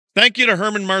Thank you to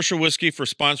Herman Marshall Whiskey for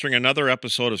sponsoring another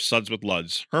episode of Suds with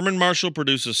Luds. Herman Marshall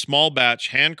produces small batch,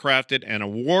 handcrafted, and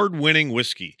award winning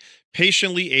whiskey,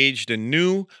 patiently aged in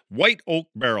new white oak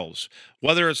barrels.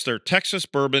 Whether it's their Texas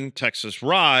bourbon, Texas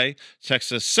rye,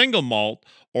 Texas single malt,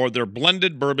 or their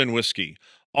blended bourbon whiskey,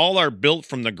 all are built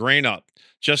from the grain up,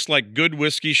 just like good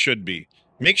whiskey should be.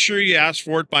 Make sure you ask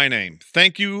for it by name.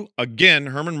 Thank you again,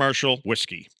 Herman Marshall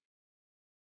Whiskey.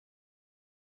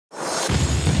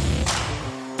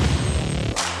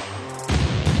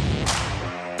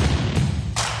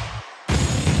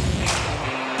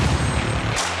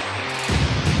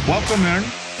 Welcome in.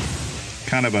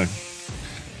 Kind of a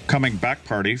coming back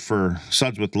party for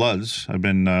Suds with Luds. I've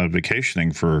been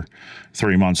vacationing for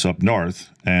 3 months up north,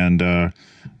 and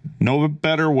no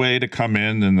better way to come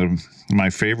in than my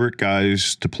favorite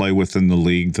guys to play with in the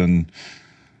league than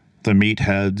the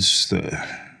meatheads,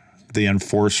 the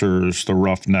enforcers, the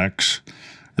roughnecks.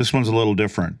 This one's a little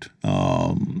different.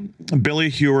 Billy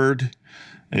Huard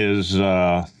is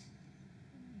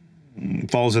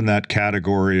falls in that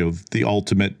category of the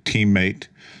ultimate teammate,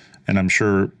 and I'm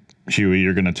sure, Huey,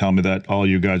 you're going to tell me that all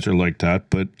you guys are like that,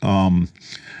 but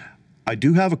I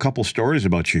do have a couple stories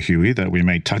about you, Huey, that we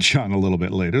may touch on a little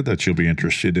bit later that you'll be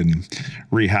interested in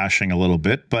rehashing a little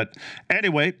bit. But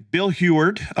anyway, Bill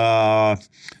Huard,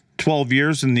 12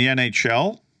 years in the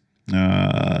NHL,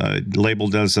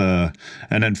 labeled as an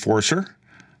enforcer.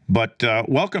 But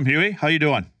welcome, Huey. How you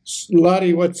doing?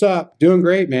 Luddy, what's up? Doing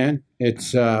great, man.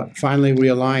 It's finally we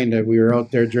aligned. We were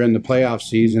out there during the playoff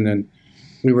season, and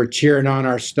we were cheering on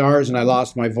our stars, and I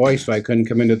lost my voice, so I couldn't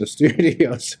come into the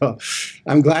studio. So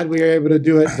I'm glad we were able to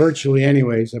do it virtually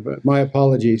anyways. But my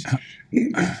apologies.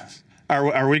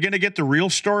 Are we going to get the real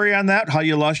story on that? How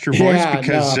you lost your voice? Yeah,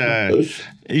 because no.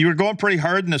 You were going pretty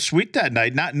hard in the suite that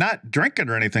night, not drinking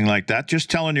or anything like that, just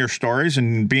telling your stories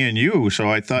and being you. So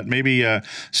I thought maybe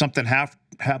something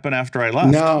happened after I left.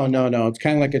 No. It's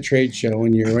kind of like a trade show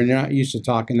when you're not used to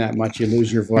talking that much, you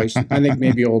lose your voice. I think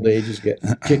maybe old age is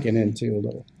kicking in too a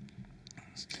little.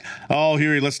 Oh,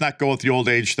 Huey, let's not go with the old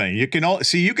age thing. You can all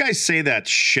see you guys say that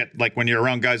shit like when you're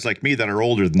around guys like me that are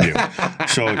older than you.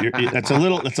 So it's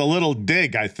a little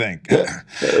dig, I think.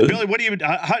 Billy, what do you?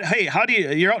 How do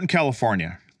you? You're out in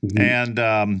California, and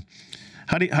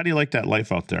how do you like that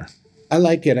life out there? I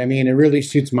like it. I mean, it really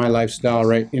suits my lifestyle,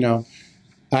 right? You know,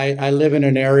 I live in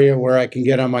an area where I can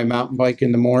get on my mountain bike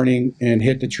in the morning and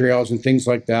hit the trails and things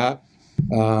like that.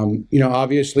 You know,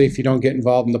 obviously, if you don't get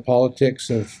involved in the politics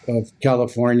of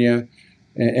California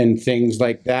and things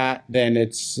like that, then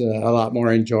it's a lot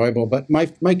more enjoyable. But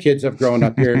my kids have grown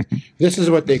up here. This is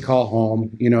what they call home.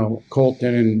 You know,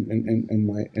 Colton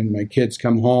and my kids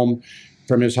come home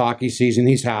from his hockey season.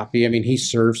 He's happy. I mean, he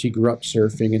surfs. He grew up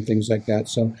surfing and things like that.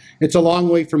 So it's a long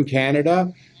way from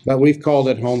Canada, but we've called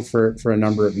it home for a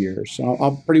number of years. So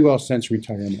I'm pretty well since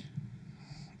retirement.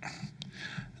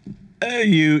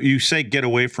 You say get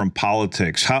away from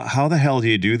politics. How the hell do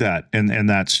you do that in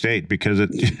that state? Because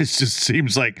it just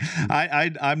seems like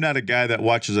I'm not a guy that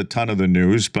watches a ton of the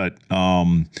news, but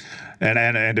and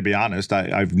to be honest,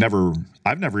 I've never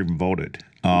even voted,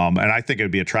 and I think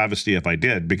it'd be a travesty if I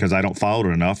did because I don't follow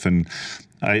it enough. And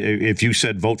if you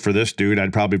said vote for this dude,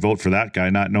 I'd probably vote for that guy,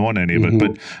 not knowing any of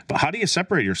it. But how do you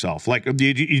separate yourself? Like, do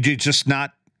you just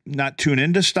not tune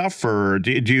into stuff, or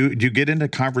do you get into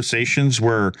conversations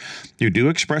where you do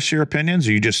express your opinions,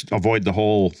 or you just avoid the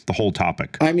whole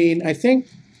topic? I mean, I think,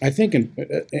 and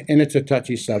it's a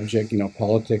touchy subject, you know,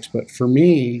 politics. But for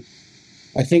me,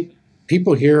 I think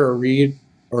people hear or read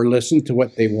or listen to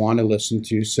what they want to listen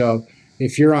to. So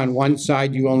if you're on one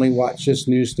side, you only watch this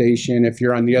news station. If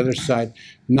you're on the other side,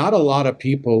 not a lot of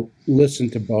people listen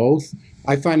to both.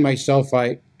 I find myself,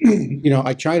 I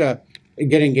try to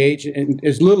get engaged in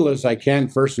as little as I can,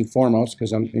 first and foremost,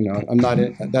 because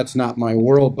that's not my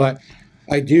world. But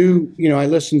I do, I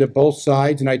listen to both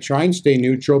sides and I try and stay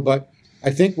neutral. But I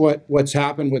think what's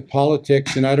happened with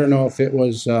politics, and I don't know if it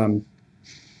was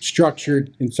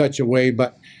structured in such a way,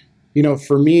 but,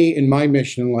 for me in my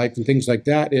mission in life and things like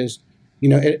that is,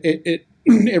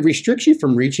 it restricts you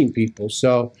from reaching people.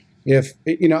 So if,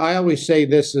 I always say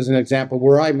this as an example,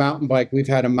 where I mountain bike, we've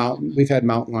had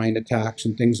mountain lion attacks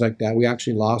and things like that. We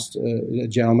actually lost a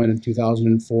gentleman in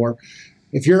 2004.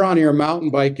 If you're on your mountain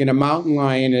bike and a mountain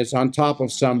lion is on top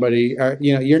of somebody,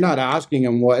 you're not asking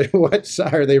them what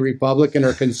side, are they Republican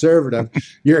or conservative?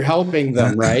 You're helping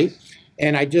them, right?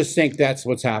 And I just think that's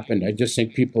what's happened. I just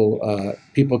think people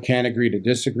can't agree to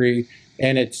disagree,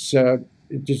 and it's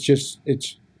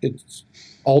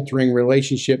altering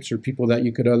relationships or people that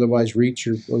you could otherwise reach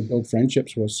or build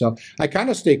friendships with. So I kind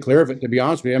of stay clear of it, to be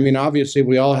honest with you. I mean, obviously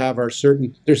we all have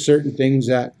there's certain things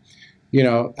that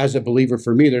as a believer,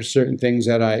 for me, there's certain things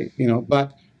that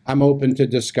but I'm open to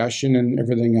discussion and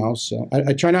everything else. So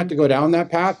I try not to go down that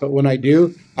path, but when I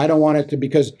do, I don't want it to,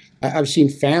 because I've seen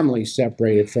families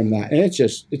separated from that, and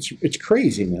it's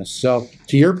craziness. So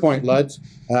to your point, Luds,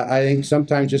 I think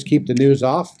sometimes just keep the news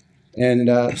off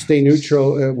and stay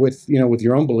neutral with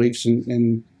your own beliefs,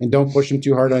 and don't push them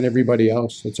too hard on everybody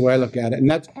else. That's the way I look at it, and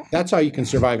that's how you can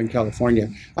survive in California.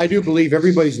 I do believe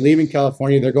everybody's leaving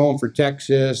California. They're going for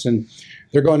Texas, and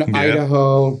they're going to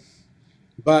Idaho.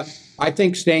 But I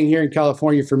think staying here in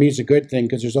California for me is a good thing,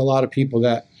 because there's a lot of people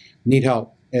that need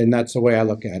help, and that's the way I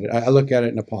look at it. I look at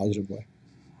it in a positive way.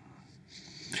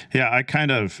 Yeah, I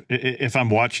kind of, if I'm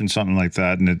watching something like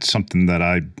that and it's something that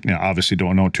I obviously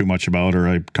don't know too much about, or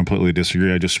I completely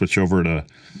disagree, I just switch over to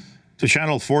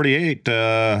channel 48.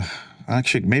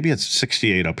 Actually, maybe it's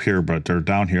 68 up here, but they're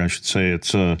down here. I should say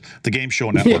it's the Game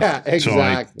Show Network. Yeah,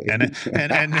 exactly. So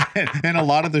and a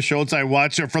lot of the shows I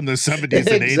watch are from the 70s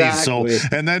and 80s. So,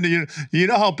 and then you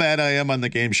know how bad I am on the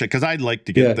game show, because I'd like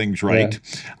to get things right.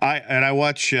 Yeah. I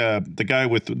watch the guy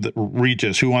with the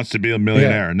Regis, Who Wants to Be a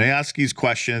Millionaire, and they ask these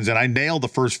questions, and I nail the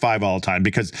first 5 all the time,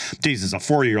 because Jesus, a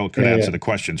 4-year-old could answer the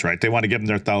questions, right? They want to give them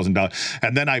their $1,000,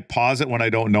 and then I pause it when I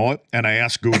don't know it, and I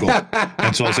ask Google,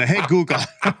 and so I say, "Hey Google."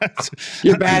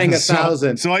 You're batting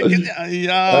 1,000. So I get,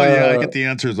 I get the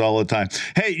answers all the time.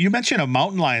 Hey, you mentioned a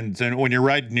mountain lion when you're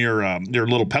riding your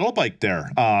little pedal bike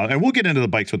there, and we'll get into the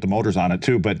bikes with the motors on it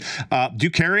too. But do you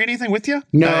carry anything with you?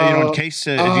 No, in case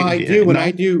I do.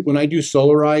 When I do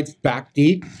solo rides back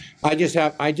deep, I just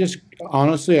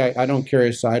honestly, I don't carry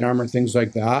a sidearm or things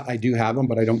like that. I do have them,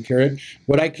 but I don't carry it.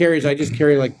 What I carry is I just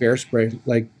carry like bear spray,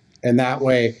 and that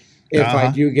way, if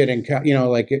I do get in,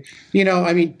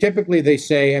 I mean, typically they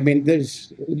say,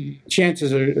 there's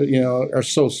chances are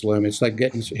so slim. It's like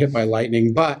getting hit by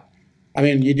lightning. But I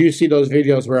mean, you do see those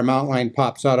videos where a mountain lion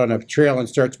pops out on a trail and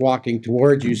starts walking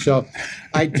towards you. So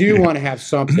I do want to have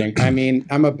something. I mean,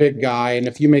 I'm a big guy, and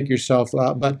if you make yourself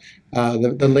but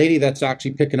the lady that's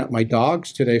actually picking up my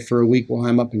dogs today for a week while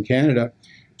I'm up in Canada,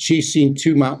 she's seen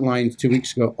 2 mountain lions 2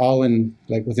 weeks ago, all in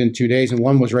within 2 days, and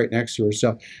one was right next to her.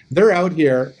 So they're out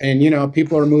here, and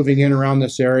people are moving in around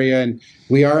this area, and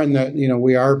we are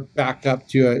we are backed up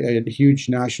to a huge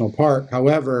national park.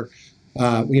 However,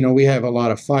 we have a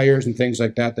lot of fires and things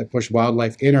like that push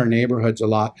wildlife in our neighborhoods a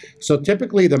lot. So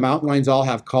typically the mountain lions all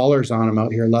have collars on them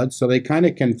out here, Luds, so they kind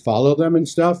of can follow them and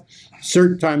stuff.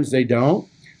 Certain times they don't,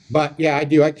 but yeah, I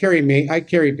do. I carry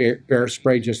bear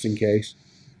spray just in case.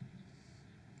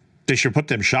 They should put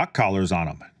them shock collars on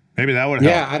them. Maybe that would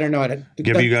help. Yeah, I don't know.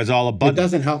 Give you guys all a button. It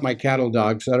doesn't help my cattle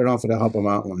dogs, so I don't know if it'll help them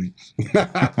out.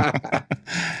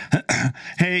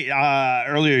 Hey,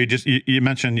 earlier you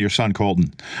mentioned your son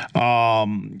Colton.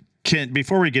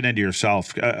 Before we get into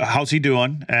yourself, how's he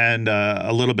doing? And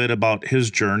a little bit about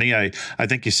his journey. I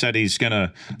think you said he's going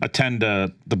to attend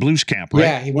the blues camp, right?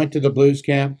 Yeah, he went to the blues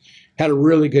camp. Had a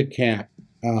really good camp.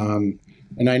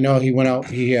 And I know he went out.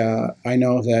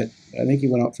 I think he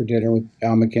went out for dinner with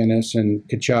Al McInnes and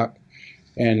Kachuk,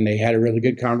 and they had a really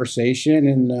good conversation.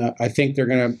 And I think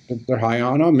they're high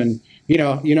on him. And you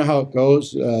know how it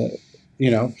goes.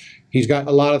 He's got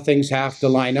a lot of things have to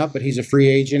line up, but he's a free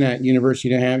agent at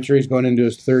University of New Hampshire. He's going into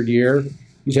his 3rd year.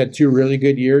 He's had 2 really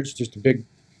good years. Just a big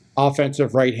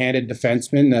offensive right-handed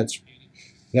defenseman.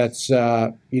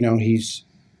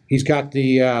 He's got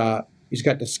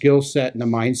the skill set and the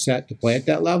mindset to play at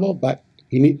that level, but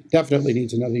he definitely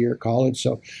needs another year at college.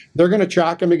 So they're going to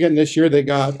track him again this year. They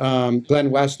got Glenn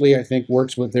Wesley, I think,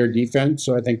 works with their defense.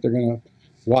 So I think they're going to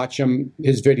watch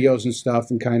his videos and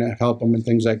stuff, and kind of help him and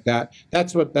things like that.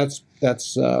 That's what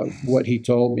he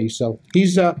told me. So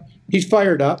he's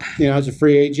fired up, as a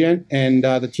free agent, and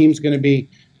the team's going to be,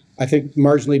 I think,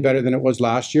 marginally better than it was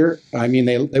last year. I mean,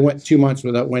 they went 2 months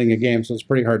without winning a game, so it's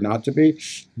pretty hard not to be.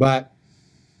 But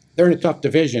they're in a tough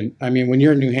division. I mean, when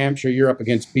you're in New Hampshire, you're up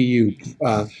against BU,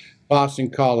 Boston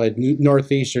College,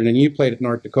 Northeastern, and you played at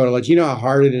North Dakota Lodge. You know how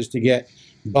hard it is to get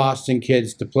Boston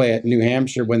kids to play at New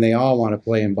Hampshire when they all want to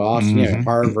play in Boston,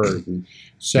 Harvard. And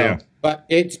so, but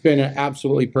it's been an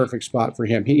absolutely perfect spot for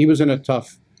him. He was in a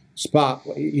tough spot.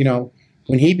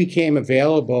 When he became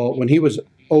available, when he was,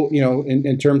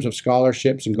 in terms of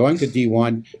scholarships and going to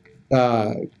D1,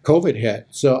 COVID hit.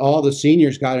 So all the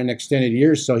seniors got an extended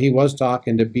year. So he was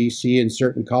talking to BC and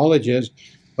certain colleges,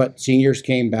 but seniors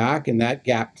came back and that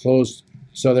gap closed.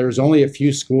 So there was only a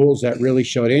few schools that really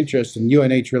showed interest, and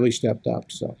UNH really stepped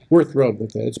up. So we're thrilled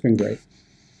with it. It's been great.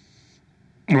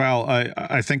 Well,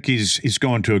 I think he's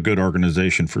going to a good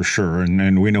organization for sure.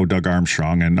 And we know Doug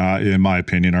Armstrong, and in my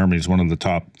opinion, Army is one of the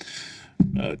top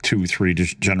 2, 3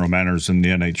 general managers in the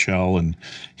NHL, and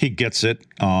he gets it.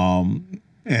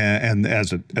 And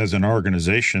as an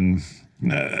organization,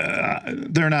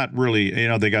 they're not really,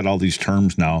 they got all these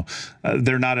terms now.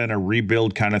 They're not in a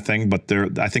rebuild kind of thing, but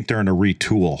I think they're in a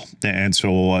retool. And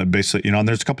so basically, and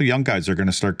there's a couple of young guys that are going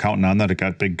to start counting on that. It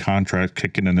got big contract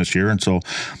kicking in this year. And so,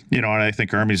 and I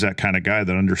think Army's that kind of guy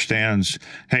that understands,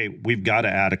 hey, we've got to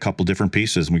add a couple different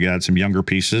pieces. And we got to add some younger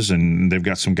pieces, and they've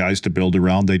got some guys to build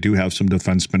around. They do have some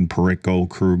defensemen, Parayko,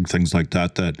 Krug, things like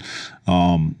that,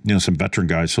 some veteran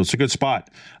guys. So it's a good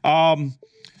spot.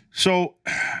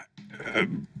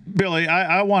 Billy,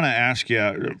 I want to ask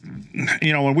you,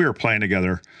 when we were playing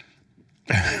together,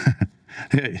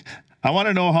 I want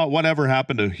to know whatever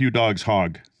happened to Hugh Dog's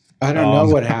hog. I don't know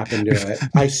what happened to it.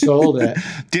 I sold it.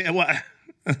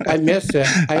 I miss it.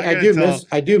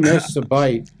 I do miss the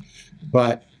bike,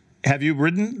 but have you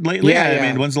ridden lately? Yeah, I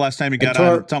mean, when's the last time you got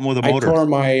on something with a motor? I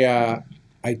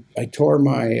tore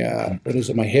my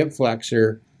my hip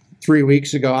flexor 3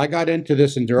 weeks ago. I got into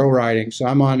this enduro riding, so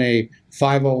I'm on a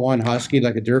 501 Husky,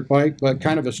 like a dirt bike, but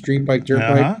kind of a street bike, dirt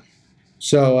bike.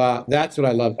 So that's what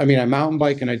I love. I mean, I mountain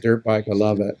bike and I dirt bike. I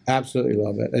love it. Absolutely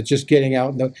love it. It's just getting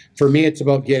out. For me, it's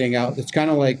about getting out. It's kind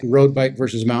of like road bike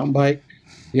versus mountain bike.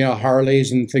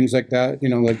 Harleys and things like that,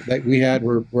 like we had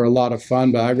were a lot of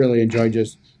fun, but I really enjoy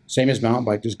just, same as mountain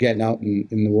bike, just getting out in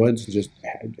the woods and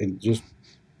just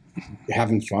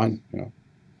having fun,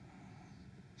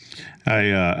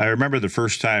 I remember the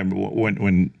first time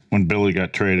when Billy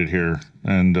got traded here,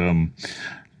 and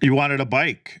he wanted a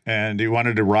bike and he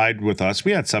wanted to ride with us.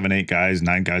 We had 7, 8 guys,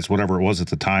 9 guys, whatever it was at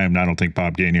the time. And I don't think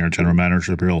Bob Gainey, our general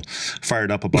manager, was real fired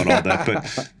up about all that.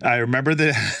 But I remember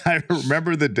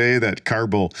the day that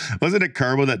wasn't it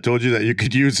Carbo that told you that you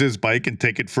could use his bike and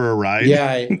take it for a ride?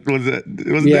 Yeah.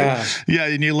 Yeah.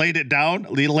 And you laid it down.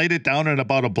 You laid it down in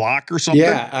about a block or something.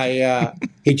 Yeah.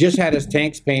 He just had his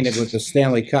tanks painted with the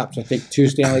Stanley Cups. I think 2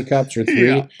 Stanley Cups or 3.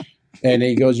 Yeah. And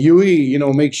he goes, Yui,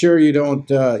 make sure you don't,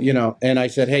 and I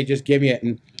said, hey, just give me it.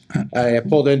 And I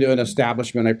pulled into an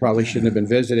establishment I probably shouldn't have been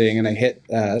visiting, and I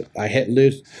hit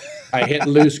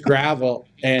loose gravel,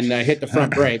 and I hit the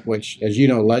front brake, which, as you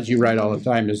know, Luds, you ride all the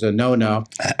time, is a no-no.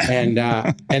 And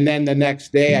then the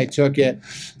next day I took it,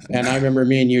 and I remember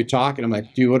me and you talking. I'm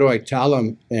like, dude, what do I tell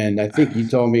him? And I think you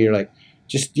told me, you're like,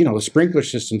 just, the sprinkler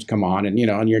systems come on and,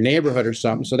 in your neighborhood or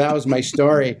something. So that was my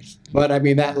story. But I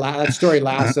mean, that story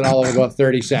lasted all of about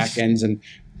 30 seconds. And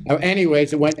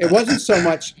anyways, it wasn't so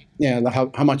much,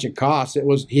 how much it cost. It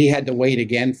was, he had to wait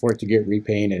again for it to get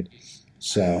repainted.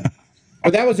 So,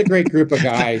 but that was a great group of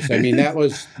guys. I mean, that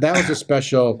was a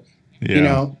special,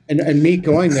 and me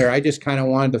going there, I just kind of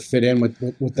wanted to fit in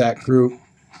with that group,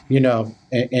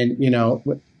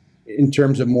 in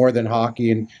terms of more than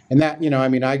hockey and that, I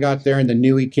mean, I got there and the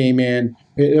Nui came in.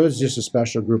 It was just a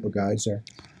special group of guys there.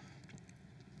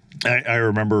 I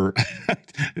remember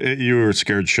you were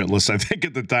scared shitless, I think,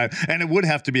 at the time. And it would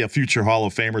have to be a future Hall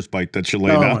of Famers bike that you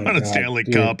lay down on a Stanley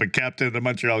Cup and captain of the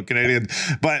Montreal Canadiens.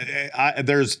 But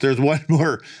there's one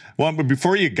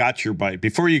before you got your bike,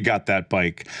 before you got that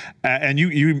bike, and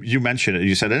you mentioned it.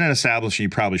 You said in an establishment you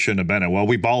probably shouldn't have been in. Well,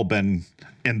 we've all been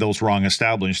in those wrong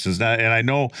establishments. And I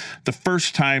know the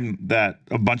first time that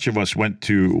a bunch of us went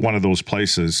to one of those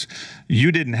places,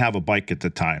 you didn't have a bike at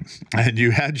the time, and you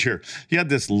had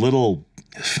this little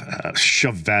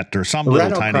Chevette or some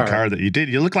little tiny car that you did.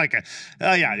 You look like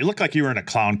you were in a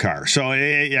clown car. So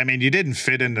I mean, you didn't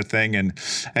fit in the thing,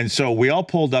 and so we all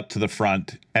pulled up to the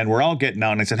front, and we're all getting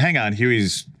out. And I said, "Hang on,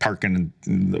 Huey's parking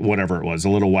whatever it was, a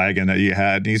little wagon that you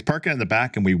had. And he's parking in the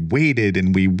back." And we waited,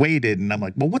 and I'm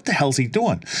like, "Well, what the hell's he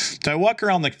doing?" So I walk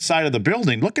around the side of the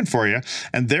building looking for you,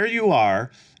 and there you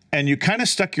are. And you kind of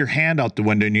stuck your hand out the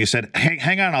window and you said, "Hey,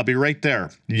 hang on, I'll be right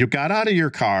there." You got out of your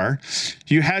car.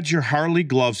 You had your Harley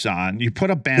gloves on. You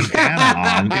put a bandana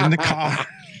on in the car.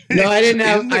 No, I didn't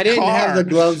have the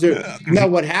gloves. No,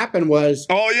 what happened was.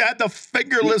 Oh, you had the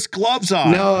fingerless gloves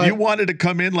on. No, you wanted to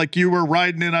come in like you were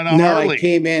riding in on a Harley. No, I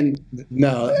came in.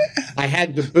 No, I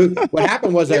had the boot. What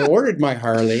happened was I ordered my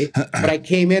Harley, but I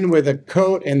came in with a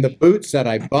coat and the boots that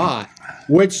I bought,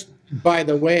 which. By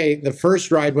the way, the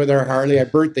first ride with our Harley, I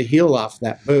burnt the heel off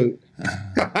that boot.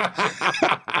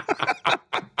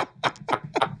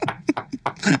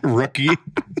 Rookie.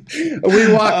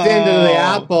 We walked into the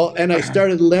Apple, and I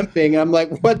started limping. I'm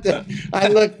like, what the? I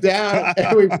looked down,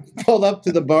 and we pulled up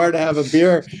to the bar to have a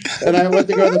beer, and I went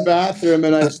to go to the bathroom,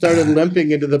 and I started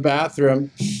limping into the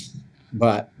bathroom.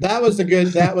 But that was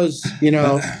that's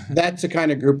the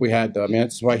kind of group we had, though. I mean,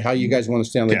 that's how you guys want to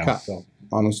Stanley Cup, though,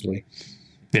 honestly.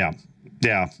 Yeah.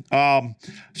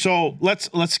 So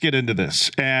let's get into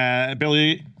this.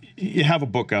 Billy, you have a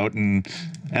book out, and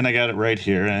I got it right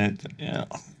here, and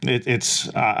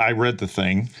it's I read the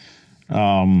thing,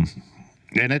 and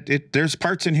there's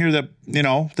parts in here that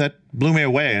that blew me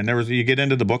away, and you get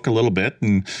into the book a little bit,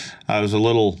 and I was a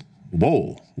little,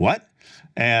 whoa, what?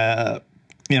 A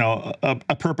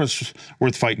purpose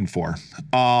worth fighting for.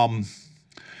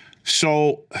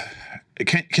 So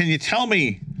can you tell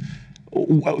me,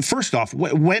 first off,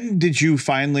 when did you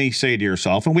finally say to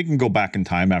yourself, and we can go back in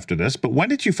time after this, but when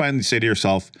did you finally say to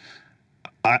yourself,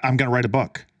 I'm going to write a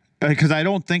book? Because I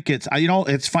don't think it's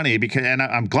funny because, and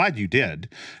I'm glad you did,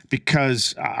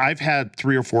 because I've had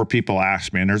 3 or 4 people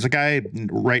ask me, and there's a guy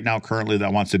right now currently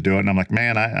that wants to do it. And I'm like,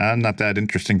 man, I'm not that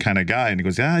interesting kind of guy. And he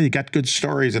goes, yeah, you got good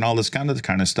stories and all this kind of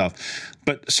stuff.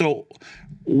 But so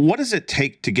what does it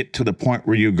take to get to the point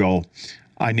where you go,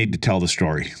 I need to tell the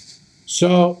story?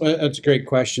 So that's a great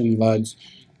question, Luds.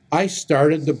 I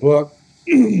started the book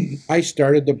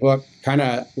kind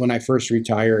of when I first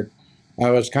retired. I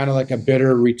was kind of like a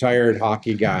bitter retired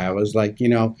hockey guy. I was like,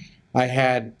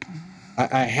 I've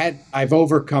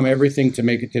overcome everything to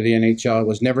make it to the NHL. I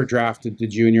was never drafted to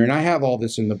junior, and I have all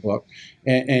this in the book.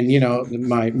 And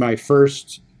my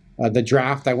first the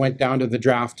draft, I went down to the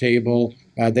draft table.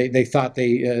 They thought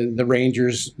the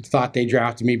Rangers thought they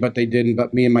drafted me, but they didn't.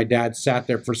 But me and my dad sat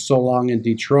there for so long in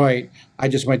Detroit. I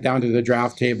just went down to the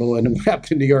draft table and went up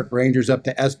to New York Rangers, up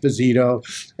to Esposito,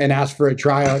 and asked for a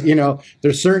tryout.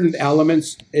 There's certain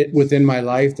elements within my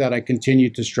life that I continue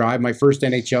to strive. My first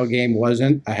NHL game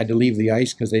wasn't. I had to leave the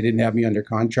ice because they didn't have me under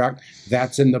contract.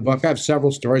 That's in the book. I have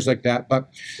several stories like that. But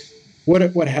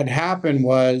what had happened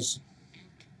was,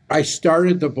 I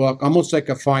started the book almost like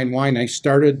a fine wine. I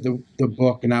started the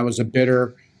book, and I was a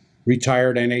bitter,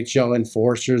 retired NHL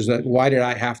enforcer. Why did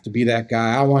I have to be that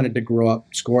guy? I wanted to grow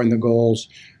up scoring the goals.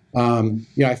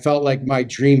 I felt like my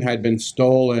dream had been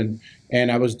stolen, and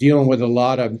I was dealing with a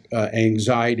lot of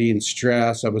anxiety and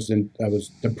stress. I was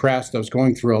depressed. I was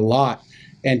going through a lot.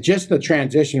 And just the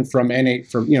transition from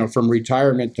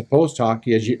retirement to post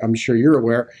hockey, I'm sure you're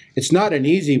aware, it's not an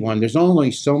easy one. There's only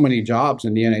so many jobs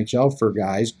in the NHL for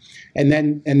guys, and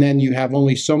then you have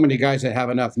only so many guys that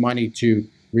have enough money to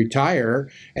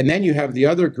retire, and then you have the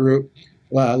other group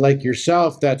like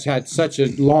yourself that's had such a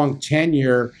long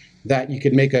tenure that you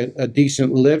could make a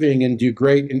decent living and do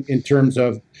great in terms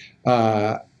of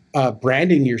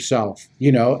branding yourself,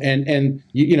 but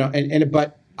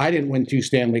I didn't win 2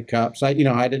 Stanley Cups. I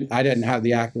didn't have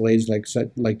the accolades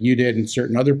like you did and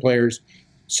certain other players.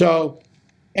 So,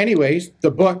 anyways, the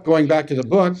book. Going back to the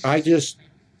book, I just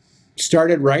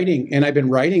started writing, and I've been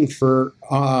writing for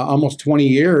almost 20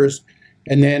 years.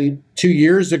 And then 2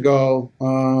 years ago,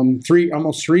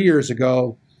 almost 3 years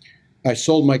ago, I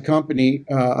sold my company.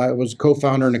 I was a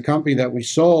co-founder in a company that we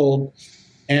sold,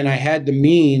 and I had the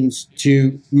means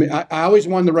to. I always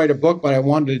wanted to write a book, but I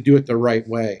wanted to do it the right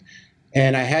way.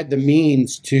 And I had the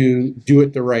means to do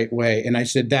it the right way. And I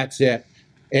said, that's it.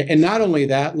 And not only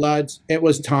that, Luds, it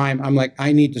was time. I'm like,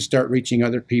 I need to start reaching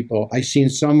other people. I've seen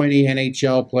so many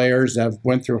NHL players that have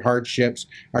went through hardships,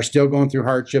 are still going through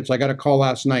hardships. I got a call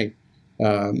last night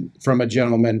from a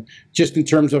gentleman, just in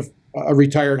terms of a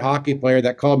retired hockey player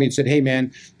that called me and said, hey,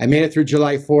 man, I made it through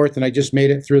July 4th, and I just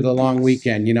made it through the long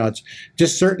weekend. It's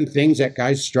just certain things that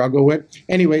guys struggle with.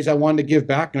 Anyways, I wanted to give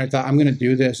back, and I thought, I'm going to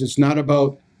do this. It's not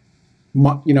about,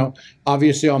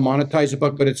 obviously I'll monetize a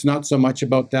book, but it's not so much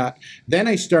about that. Then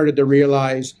I started to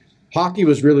realize hockey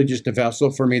was really just a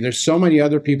vessel for me. There's so many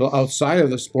other people outside of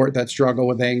the sport that struggle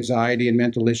with anxiety and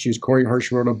mental issues. Corey Hirsch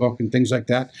wrote a book and things like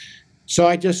that. So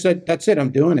I just said, that's it, I'm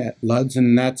doing it, Luds.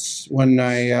 And that's when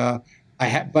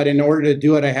but in order to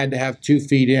do it, I had to have 2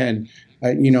 feet in.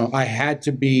 I had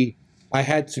to be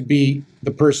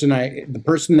the person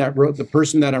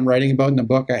that I'm writing about in the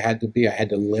book. I had to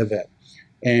live it.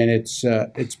 And it's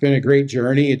been a great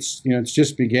journey. It's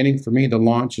just beginning for me. The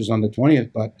launch is on the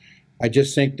 20th, but I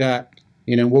just think that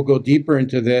we'll go deeper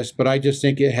into this. But I just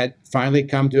think it had finally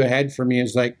come to a head for me.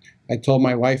 It's like I told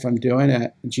my wife I'm doing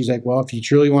it, and she's like, "Well, if you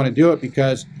truly want to do it,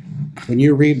 because when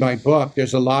you read my book,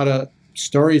 there's a lot of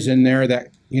stories in there that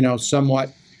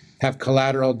somewhat have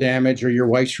collateral damage, or your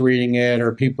wife's reading it,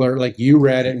 or people are like, you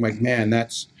read it, and like, man,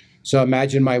 that's." So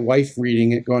imagine my wife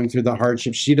reading it, going through the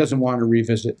hardships. She doesn't want to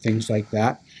revisit things like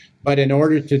that. But in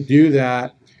order to do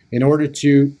that, in order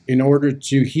to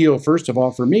heal, first of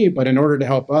all, for me, but in order to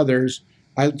help others,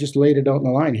 I just laid it out in the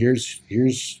line. Here's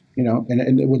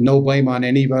and with no blame on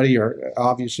anybody, or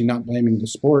obviously not blaming the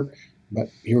sport, but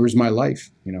here was my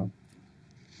life,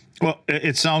 Well,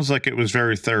 it sounds like it was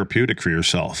very therapeutic for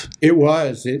yourself. It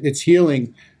was. It's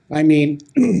healing. I mean,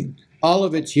 all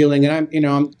of it's healing. And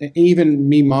I'm even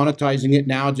me monetizing it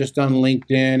now just on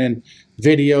LinkedIn and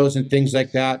videos and things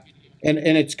like that. And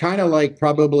it's kind of like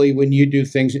probably when you do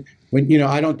things, when,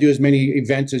 I don't do as many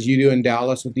events as you do in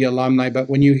Dallas with the alumni, but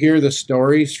when you hear the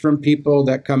stories from people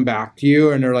that come back to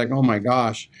you and they're like, oh my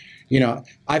gosh,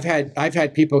 I've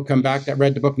had people come back that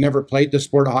read the book, never played the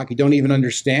sport of hockey, don't even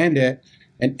understand it.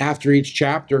 And after each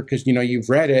chapter, because, you've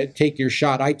read it, take your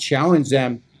shot. I challenge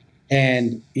them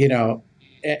and,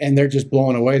 and they're just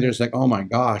blown away. They're just like, oh my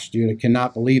gosh, dude, I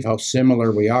cannot believe how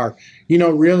similar we are.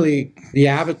 Really the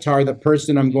avatar, the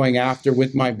person I'm going after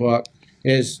with my book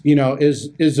is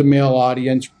a male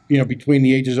audience, between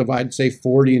the ages of, I'd say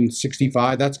 40 and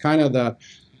 65. That's kind of the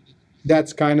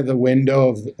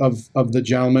window of the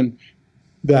gentleman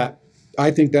that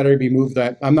I think that ought to be moved.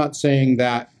 That I'm not saying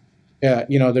that,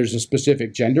 there's a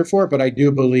specific gender for it, but I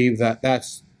do believe that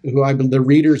that's the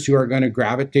readers who are going to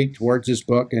gravitate towards this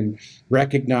book and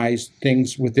recognize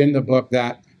things within the book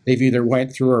that they've either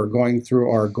went through or going through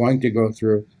or are going to go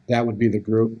through. That would be the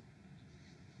group.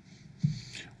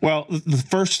 Well,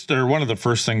 one of the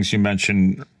first things you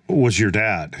mentioned was your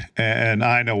dad, and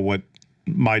I know what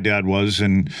my dad was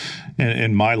in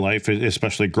my life,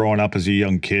 especially growing up as a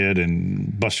young kid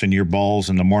and busting your balls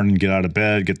in the morning, get out of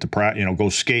bed, get to go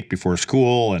skate before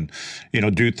school, and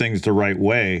do things the right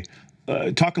way.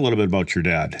 Talk a little bit about your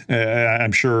dad.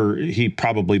 I'm sure he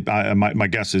probably, my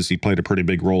guess is he played a pretty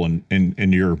big role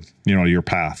in your, your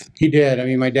path. He did. I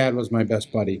mean, my dad was my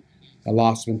best buddy. I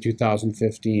lost him in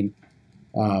 2015.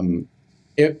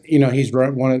 He's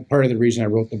part of the reason I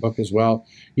wrote the book as well.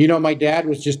 My dad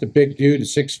was just a big dude,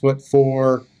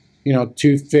 6'4",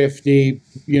 250,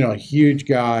 a huge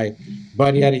guy,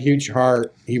 but he had a huge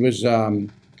heart. He was,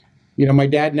 my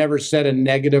dad never said a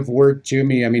negative word to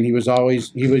me. I mean, he was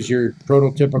your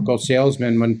prototypical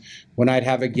salesman. When I'd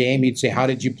have a game, he'd say, how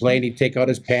did you play? And he'd take out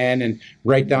his pen and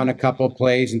write down a couple of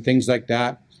plays and things like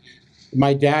that.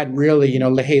 My dad really,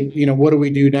 hey, what do we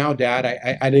do now, Dad?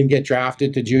 I didn't get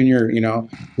drafted to junior,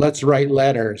 let's write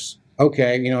letters.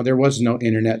 Okay, there was no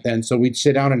internet then. So we'd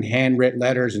sit down and handwrite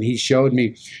letters, and he showed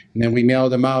me, and then we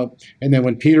mailed them out. And then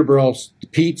when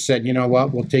Pete said, you know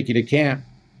what, we'll take you to camp,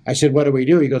 I said, what do we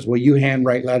do? He goes, well, you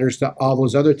handwrite letters to all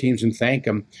those other teams and thank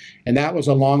them. And that was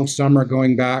a long summer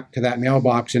going back to that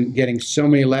mailbox and getting so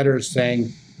many letters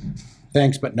saying,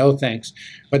 thanks, but no thanks.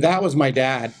 But that was my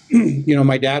dad.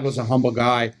 My dad was a humble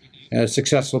guy, a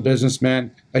successful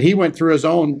businessman, but he went through his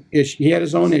own issues. He had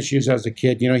his own issues as a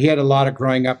kid. He had a lot of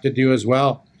growing up to do as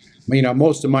well.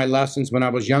 Most of my lessons when I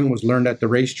was young was learned at the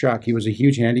racetrack. He was a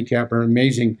huge handicapper,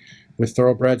 amazing with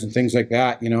thoroughbreds and things like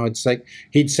that. It's like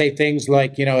he'd say things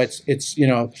like,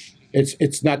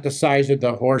 it's not the size of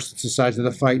the horse, it's the size of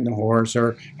the fight in the horse,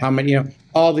 or how many,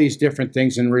 all these different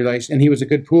things in relation. And he was a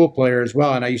good pool player as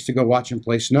well. And I used to go watch him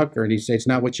play snooker, and he'd say, it's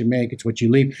not what you make, it's what you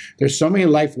leave. There's so many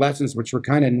life lessons which were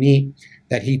kind of neat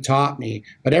that he taught me.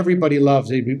 But everybody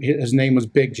loves, his name was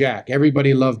Big Jack.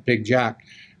 Everybody loved Big Jack.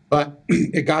 But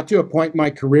it got to a point in my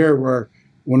career where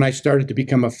when I started to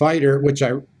become a fighter, which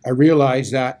I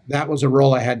realized that was a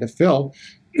role I had to fill,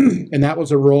 and that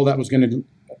was a role that was going to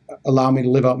allow me to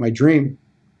live out my dream,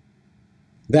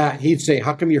 that he'd say,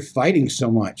 how come you're fighting so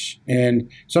much? And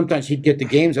sometimes he'd get the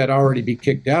games, I'd already be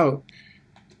kicked out.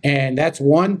 And that's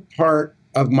one part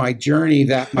of my journey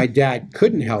that my dad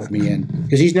couldn't help me in,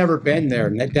 because he's never been there.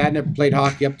 And that dad never played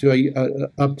hockey up to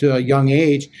a young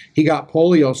age. He got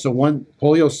polio, so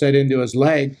polio set into his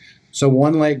leg. So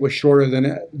one leg was shorter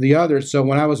than the other. So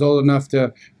when I was old enough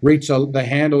to reach the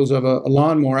handles of a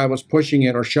lawnmower, I was pushing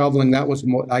it or shoveling. That was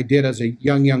what I did as a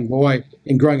young boy.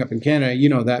 And growing up in Canada,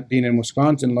 that being in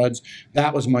Wisconsin, Luds,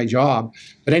 that was my job.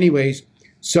 But anyways,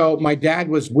 so my dad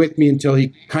was with me until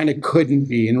he kind of couldn't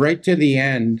be. And right to the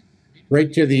end,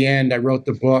 I wrote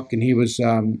the book, and he was,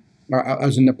 I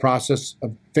was in the process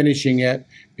of finishing it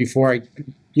before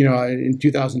in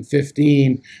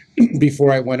 2015,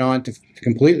 before I went on to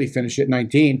completely finish it in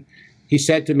 19, he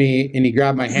said to me, and he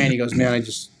grabbed my hand, he goes, man,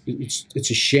 it's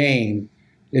a shame.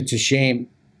 It's a shame,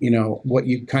 what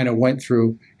you kind of went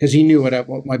through, because he knew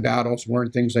what my battles were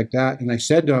and things like that. And I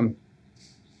said to him,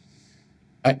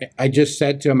 I just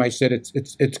said to him, I said,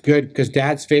 it's good, because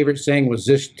Dad's favorite saying was,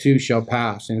 this too shall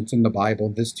pass. And it's in the Bible,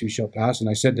 this too shall pass. And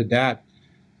I said to Dad,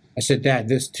 Dad,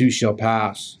 this too shall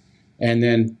pass. And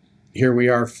then here we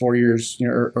are 4 years,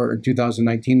 or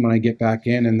 2019 when I get back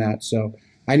in and that. So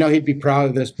I know he'd be proud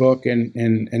of this book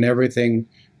and everything,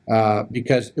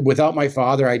 because without my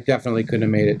father, I definitely couldn't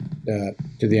have made it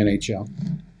to the NHL.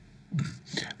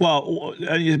 Well,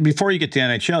 before you get to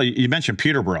NHL, you mentioned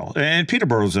Peterborough, and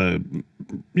Peterborough's a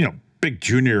big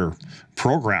junior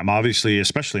program, obviously,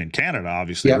 especially in Canada,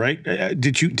 obviously, Yep. right?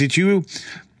 Did you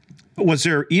was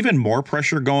there even more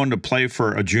pressure going to play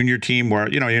for a junior team where,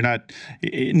 you know,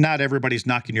 not everybody's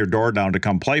knocking your door down to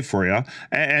come play for you?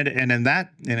 And in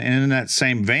that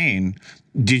same vein,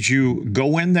 did you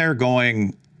go in there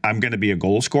going, I'm going to be a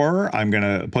goal scorer, I'm going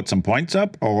to put some points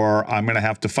up, or I'm going to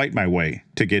have to fight my way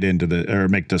to get into or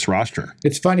make this roster?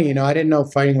 It's funny, you know, I didn't know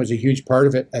fighting was a huge part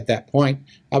of it at that point.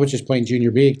 I was just playing junior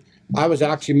B. I was a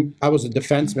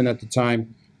defenseman at the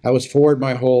time. I was forward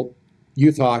my whole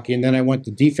youth hockey, and then I went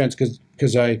to defense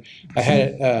because I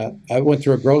went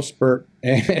through a growth spurt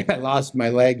and I lost my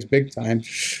legs big time.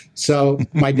 So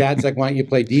my dad's like, "Why don't you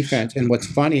play defense?" And what's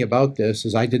funny about this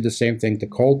is I did the same thing to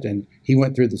Colton. He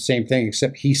went through the same thing,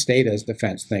 except he stayed as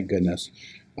defense, thank goodness.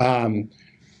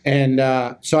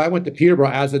 So I went to Peterborough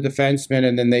as a defenseman,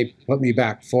 and then they put me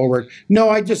back forward. No,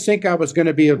 I just think I was going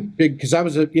to be a big, because I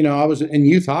was in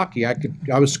youth hockey.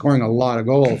 I was scoring a lot of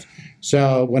goals.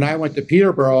 So when I went to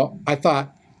Peterborough, I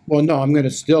thought, well, no, I'm going to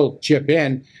still chip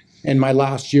in. And my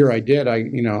last year, I did. I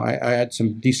had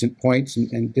some decent points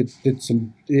and did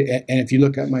some. And if you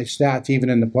look at my stats, even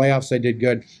in the playoffs, I did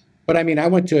good. But I mean, I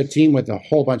went to a team with a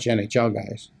whole bunch of NHL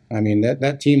guys. I mean,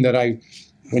 that team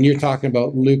when you're talking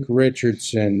about Luke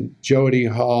Richardson, Jody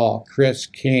Hall, Chris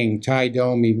King, Ty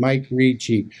Domi, Mike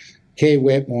Ricci, Kay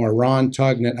Whitmore, Ron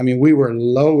Tugnett. I mean, we were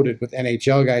loaded with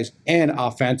NHL guys and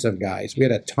offensive guys. We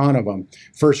had a ton of them,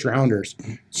 first rounders.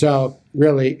 So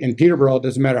really, in Peterborough, it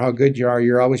doesn't matter how good you are,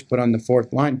 you're always put on the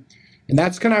fourth line. And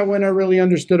that's kind of when I really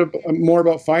understood more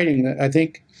about fighting. I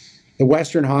think the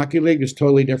Western Hockey League is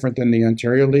totally different than the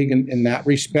Ontario League in that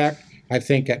respect. I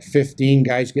think at 15,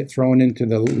 guys get thrown into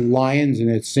the Lions and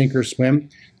it's sink or swim.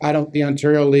 The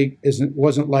Ontario League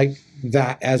wasn't like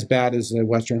that as bad as the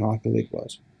Western Hockey League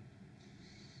was.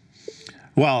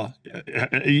 Well,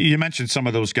 you mentioned some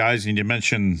of those guys, and you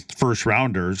mentioned first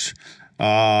rounders.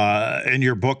 In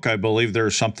your book, I believe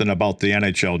there's something about the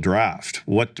NHL draft.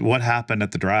 What happened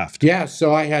at the draft? Yeah,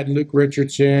 so I had Luke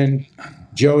Richardson,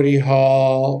 Jody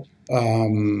Hall,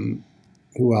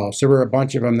 who else? There were a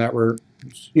bunch of them that were,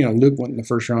 Luke went in the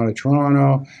first round of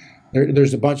Toronto.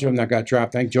 There's a bunch of them that got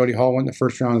drafted. I think Jody Hall went in the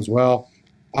first round as well.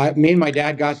 Me and my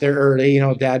dad got there early.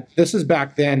 Dad, this is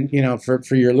back then,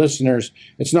 for your listeners,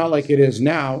 it's not like it is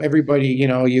now. Everybody,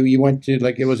 you went to,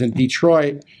 like it was in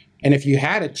Detroit, and if you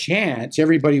had a chance,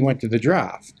 everybody went to the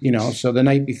draft, So the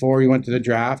night before we went to the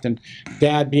draft, and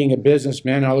Dad being a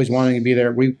businessman, always wanting to be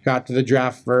there, we got to the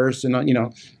draft first, and,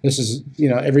 this is,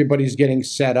 everybody's getting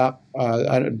set up.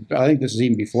 I think this is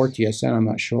even before TSN, I'm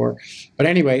not sure. But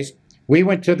anyways, we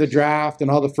went to the draft,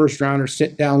 and all the first rounders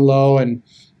sit down low, and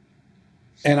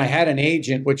I had an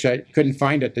agent, which I couldn't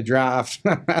find at the draft.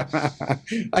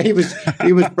 He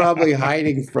was probably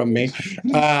hiding from me.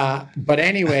 But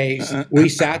anyways, we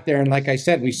sat there, and like I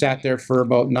said, we sat there for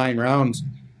about 9 rounds.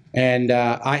 And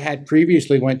I had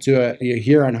previously went to a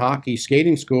Huard hockey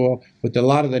skating school with a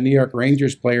lot of the New York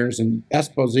Rangers players, and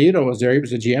Esposito was there. He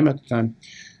was the GM at the time.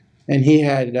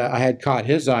 And I had caught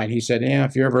his eye, and he said, "Yeah,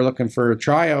 if you're ever looking for a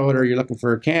tryout or you're looking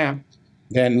for a camp,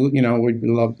 then, we'd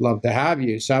love to have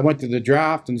you." So I went to the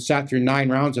draft and sat through 9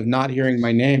 rounds of not hearing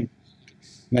my name.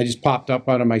 And I just popped up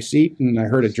out of my seat, and I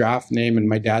heard a draft name, and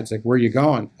my dad's like, "Where are you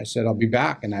going?" I said, "I'll be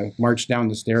back." And I marched down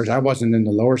the stairs. I wasn't in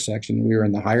the lower section. We were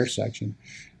in the higher section.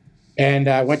 And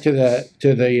I went to the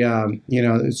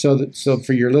so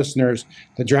for your listeners,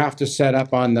 the draft is set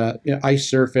up on the ice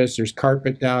surface. There's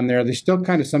carpet down there. They still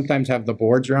kind of sometimes have the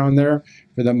boards around there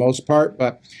for the most part,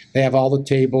 but they have all the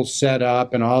tables set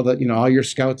up, and all the all your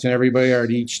scouts and everybody are at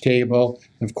each table.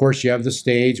 And of course, you have the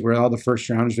stage where all the first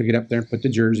rounders will get up there and put the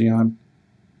jersey on.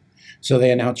 So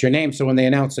they announce your name. So when they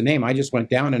announced the name, I just went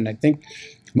down, and I think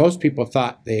most people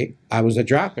thought I was a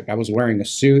draft pick. I was wearing a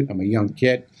suit. I'm a young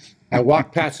kid. I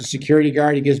walked past the security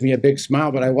guard. He gives me a big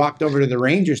smile, but I walked over to the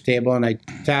Rangers table, and I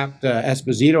tapped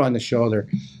Esposito on the shoulder,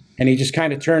 and he just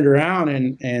kind of turned around,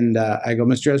 and I go,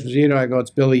 "Mr. Esposito," I go,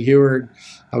 "it's Billy Huard.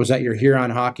 I was at your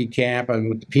Huron hockey camp. I'm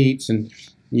with the Petes, and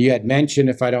you had mentioned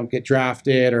if I don't get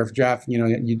drafted or if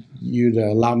you'd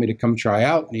allow me to come try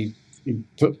out." And he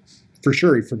took, for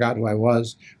sure, he forgot who I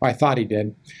was. Or I thought he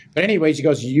did. But anyways, he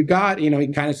goes, he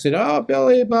kind of said, "Oh,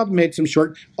 Billy," Bob made some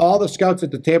short. All the scouts at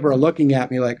the table are looking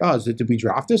at me like, "Oh, did we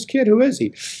draft this kid? Who is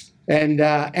he?" And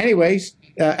anyways,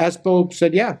 Espo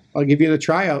said, "Yeah, I'll give you the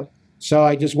tryout." So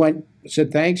I just went,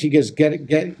 said thanks. He goes, get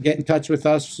in touch with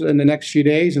us in the next few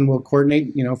days, and we'll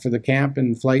coordinate, for the camp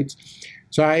and flights.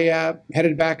 So I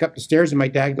headed back up the stairs, and my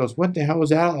dad goes, "What the hell was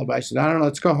that all about?" I said, "I don't know.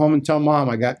 Let's go home and tell Mom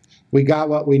we got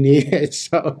what we needed."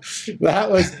 So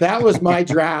that was my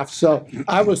draft. So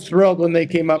I was thrilled when they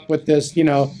came up with this.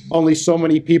 Only so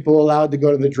many people allowed to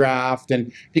go to the draft,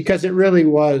 and because it really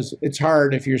was, it's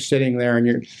hard if you're sitting there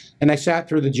and I sat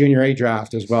through the Junior A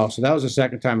draft as well. So that was the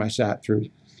second time I sat through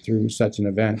such an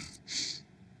event.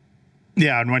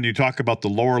 Yeah, and when you talk about the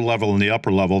lower level and the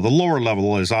upper level, the lower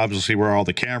level is obviously where all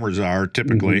the cameras are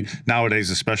typically, nowadays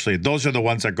especially. Those are the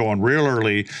ones that go in real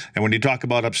early, and when you talk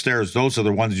about upstairs, those are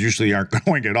the ones usually aren't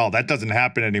going at all. That doesn't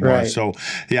happen anymore. Right. So,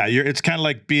 yeah, it's kind of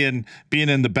like being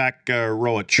in the back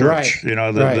row at church. Right.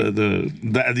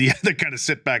 The kind of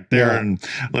sit back there and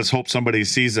let's hope somebody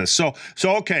sees us. So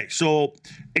okay, so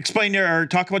explain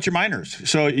talk about your minors.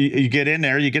 So you get in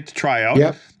there, you get to try out.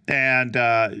 Yep. And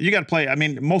you got to play. I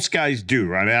mean, most guys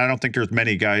do. I mean, I don't think there's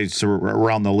many guys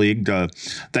around the league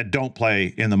that don't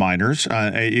play in the minors.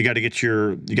 You got to get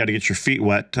your feet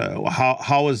wet.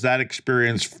 How is that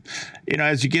experience?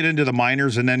 As you get into the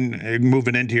minors and then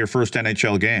moving into your first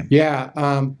NHL game. Yeah.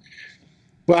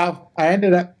 Well, I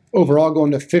ended up overall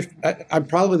going to 50. I'm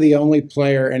probably the only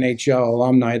player NHL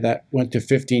alumni that went to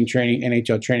 15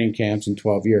 NHL training camps in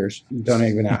 12 years. I don't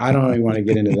even want to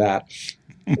get into that.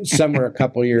 Somewhere a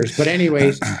couple years, but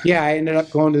anyways, yeah, I ended up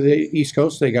going to the East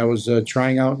Coast League. I was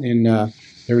trying out in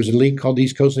there was a league called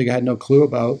East Coast League I had no clue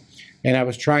about, and I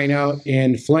was trying out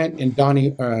in Flint and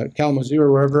Kalamazoo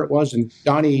or wherever it was, and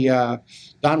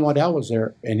Don Waddell was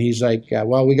there, and he's like,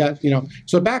 well, we got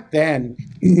So back then,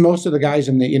 most of the guys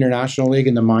in the International League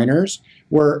and the minors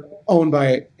were owned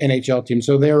by NHL teams,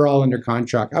 so they were all under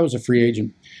contract. I was a free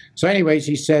agent. So anyways,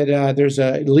 he said, there's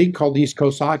a league called the East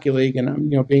Coast Hockey League,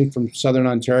 and being from Southern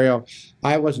Ontario,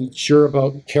 I wasn't sure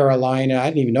about Carolina. I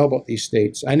didn't even know about these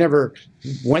states. I never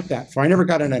went that far. I never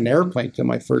got on an airplane to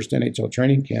my first NHL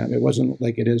training camp. It wasn't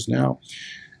like it is now.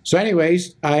 So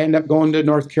anyways, I ended up going to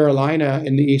North Carolina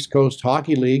in the East Coast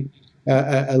Hockey League,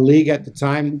 a league at the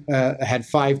time had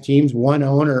 5 teams. One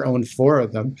owner owned 4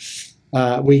 of them.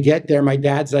 We get there. My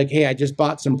dad's like, "Hey, I just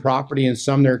bought some property in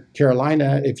Sumner,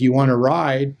 Carolina. If you want to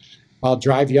ride, I'll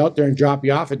drive you out there and drop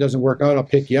you off. If it doesn't work out, I'll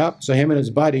pick you up." So him and his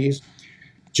buddies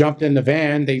jumped in the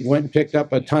van. They went and picked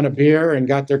up a ton of beer and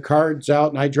got their cards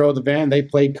out, and I drove the van. They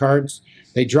played cards.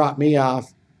 They dropped me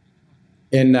off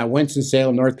in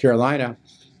Winston-Salem, North Carolina,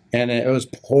 and it was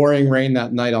pouring rain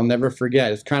that night. I'll never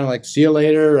forget. It's kind of like, "See you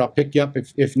later. I'll pick you up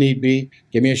if need be.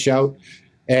 Give me a shout."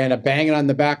 And a banging on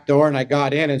the back door, and I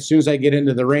got in. As soon as I get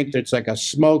into the rink, it's like a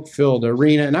smoke-filled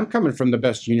arena. And I'm coming from the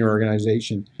best junior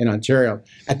organization in Ontario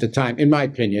at the time, in my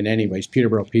opinion anyways,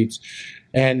 Peterborough Pete's.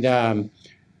 And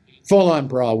full-on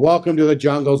brawl. "Welcome to the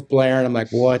Jungle's blaring." I'm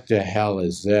like, what the hell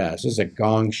is this? This is a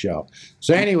gong show.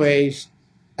 So anyways,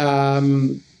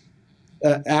 after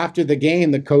the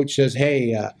game, the coach says,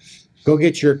 "Hey, go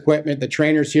get your equipment. The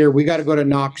trainer's here. We got to go to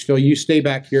Knoxville. You stay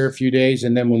back here a few days,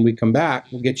 and then when we come back,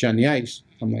 we'll get you on the ice."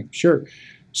 I'm like, "Sure."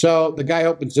 So the guy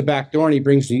opens the back door, and he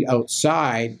brings me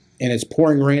outside, and it's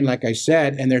pouring rain, like I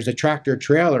said, and there's a tractor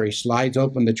trailer. He slides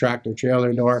open the tractor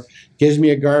trailer door, gives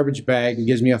me a garbage bag, and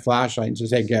gives me a flashlight and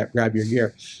says, "Hey, grab your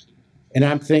gear." And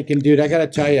I'm thinking, dude, I got to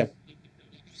tell you,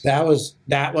 that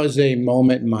was a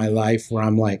moment in my life where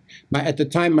I'm like, at the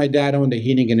time, my dad owned a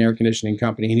heating and air conditioning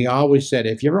company, and he always said,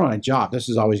 "If you ever want a job, this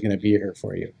is always going to be here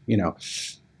for you,"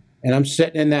 And I'm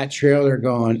sitting in that trailer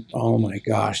going, "Oh my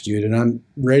gosh, dude!" And I'm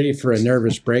ready for a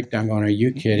nervous breakdown. Going, "Are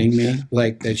you kidding me?"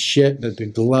 Like the shit, the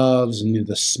gloves and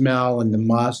the smell and the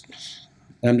must.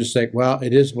 And I'm just like, well,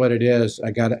 it is what it is. I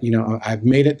got to, I've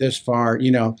made it this far.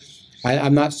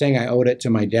 I'm not saying I owed it to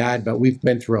my dad, but we've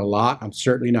been through a lot. I'm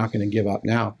certainly not going to give up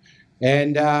now.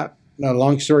 And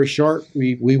long story short,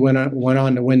 we went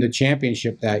on to win the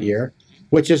championship that year,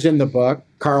 which is in the book.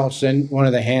 Carlson, one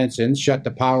of the Hansons, shut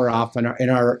the power off in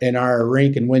our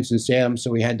rink in Winston-Salem, so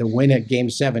we had to win at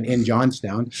Game 7 in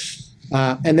Johnstown.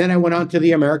 And then I went on to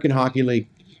the American Hockey League,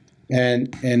 and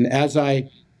as I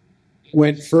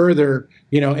went further,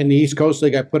 in the East Coast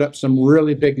League, I put up some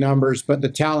really big numbers, but the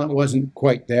talent wasn't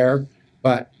quite there.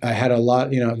 But I had a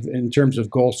lot, in terms of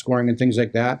goal scoring and things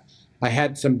like that. I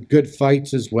had some good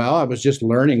fights as well. I was just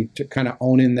learning to kind of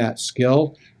own in that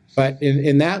skill. But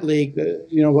in that league,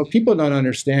 what people don't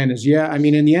understand is, in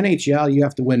the NHL, you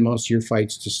have to win most of your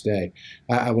fights to stay,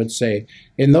 I would say.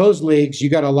 In those leagues, you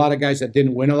got a lot of guys that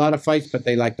didn't win a lot of fights, but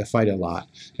they like to fight a lot.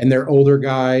 And they're older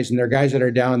guys, and they're guys that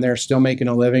are down there still making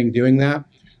a living doing that.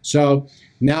 So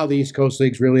now the East Coast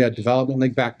League's really a development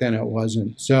league. Back then it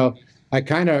wasn't. So I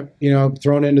kind of,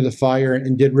 thrown into the fire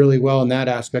and did really well in that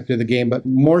aspect of the game. But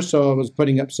more so, I was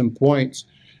putting up some points.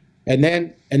 And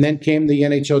then came the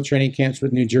NHL training camps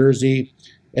with New Jersey,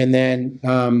 and then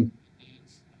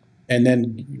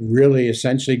really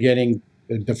essentially getting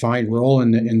a defined role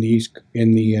in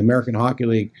the American Hockey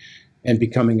League and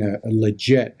becoming a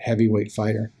legit heavyweight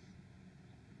fighter.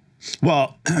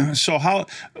 Well, so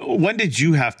when did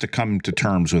you have to come to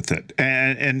terms with it?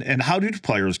 And how do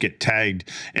players get tagged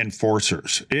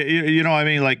enforcers? You know, I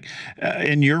mean, like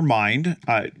in your mind,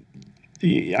 I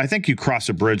think you cross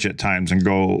a bridge at times and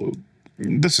go,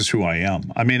 this is who I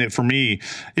am. I mean, for me,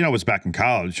 you know, I was back in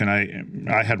college, and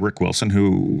I had Rick Wilson,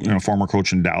 who, you know, former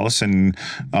coach in Dallas, and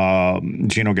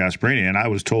Gino Gasparini, and I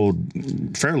was told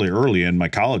fairly early in my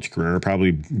college career,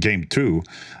 probably game 2,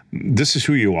 this is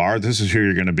who you are. This is who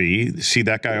you're going to be. See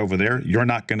that guy over there? You're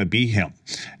not going to be him,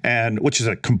 and which is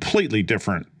a completely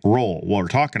different role what we're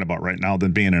talking about right now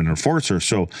than being an enforcer.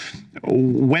 So,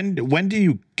 when do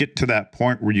you get to that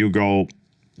point where you go,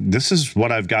 this is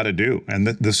what I've got to do, and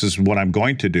this is what I'm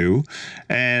going to do,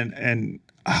 and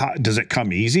how, does it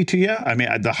come easy to you? I mean,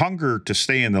 the hunger to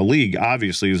stay in the league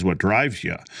obviously is what drives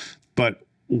you, but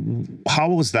how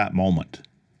was that moment,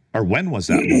 or when was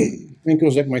that moment? I think it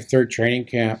was like my 3rd training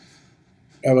camp.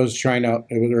 I was trying out.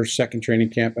 It was our 2nd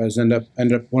training camp. I was end up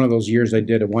one of those years. I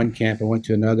did one camp. I went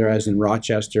to another. I was in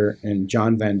Rochester, and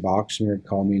John Van Boxmeer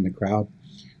called me in the crowd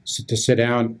to sit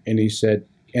down, and he said,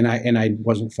 and I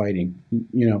wasn't fighting,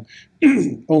 you know,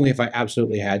 only if I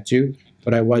absolutely had to,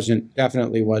 but I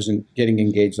definitely wasn't getting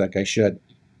engaged like I should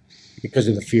because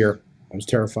of the fear. I was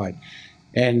terrified,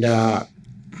 and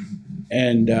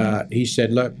he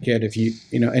said, look, kid, if you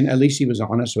know, and at least he was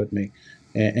honest with me,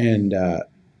 and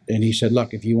he said,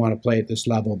 look, if you want to play at this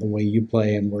level the way you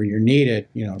play and where you're needed,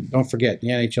 you know, don't forget the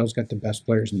NHL's got the best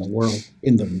players in the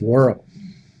world,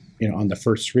 you know, on the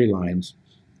first 3 lines.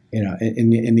 You know,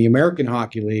 in the American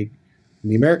Hockey League,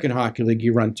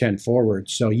 you run 10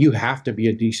 forwards, so you have to be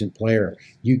a decent player.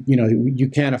 You know, you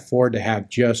can't afford to have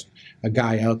just a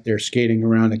guy out there skating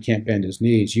around that can't bend his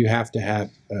knees. You have to have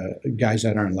guys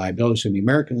that aren't liabilities. So in the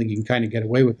American League, you can kind of get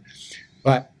away with it.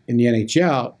 But in the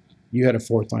NHL, you had a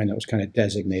 4th line that was kind of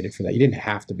designated for that. You didn't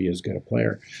have to be as good a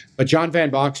player. But John Van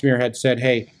Boxmeer had said,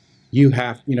 hey, you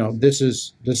have, you know, this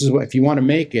is what, if you want to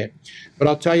make it. But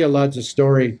I'll tell you, Luds, a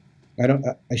story.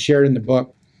 I shared in the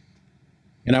book,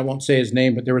 and I won't say his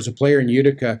name, but there was a player in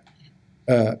Utica,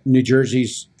 New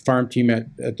Jersey's farm team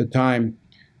at the time.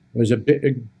 It was a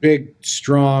big,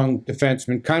 strong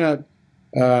defenseman, kind of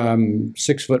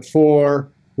 6'4",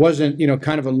 wasn't, you know,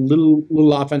 kind of a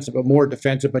little offensive, but more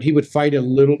defensive, but he would fight a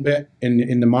little bit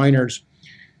in the minors.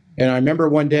 And I remember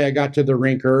one day I got to the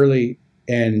rink early,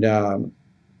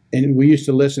 and we used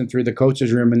to listen through the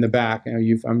coach's room in the back. You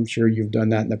know, I'm sure you've done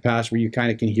that in the past, where you kind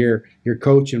of can hear your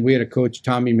coach. And we had a coach,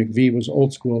 Tommy McVie, was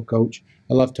old school coach.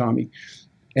 I love Tommy.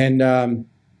 And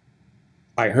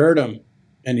I heard him,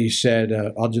 and he said,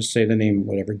 I'll just say the name,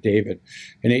 whatever, David.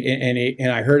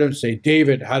 And I heard him say,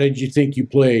 David, how did you think you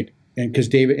played? And because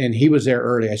David, and he was there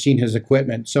early. I seen his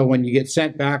equipment. So when you get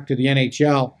sent back to the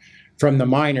NHL from the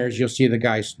minors, you'll see the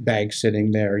guy's bag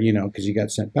sitting there, you know, because he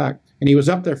got sent back. And he was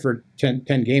up there for 10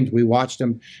 games. We watched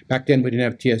him. Back then, we didn't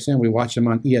have TSN. We watched him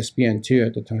on ESPN2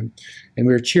 at the time. And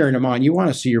we were cheering him on. You want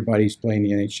to see your buddies play in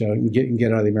the NHL and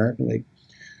get out of the American League.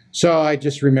 So I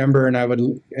just remember,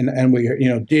 and we, you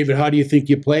know, David, how do you think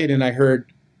you played? And I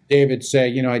heard David say,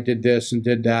 you know, I did this and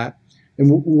did that.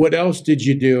 And what else did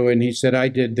you do? And he said, I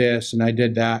did this and I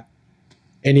did that.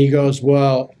 And he goes,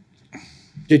 well,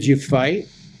 did you fight?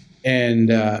 And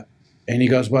he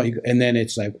goes, well, and then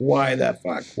it's like, why the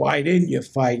fuck? Why didn't you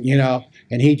fight? You know?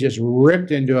 And he just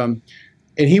ripped into him.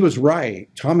 And he was right.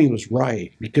 Tommy was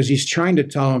right, because he's trying to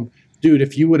tell him, dude,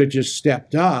 if you would have just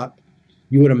stepped up,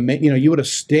 you would have, you know, you would have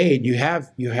stayed. You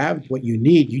have what you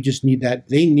need. You just need that.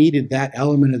 They needed that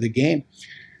element of the game.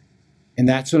 And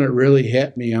that's when it really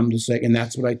hit me. I'm just like, and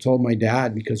that's what I told my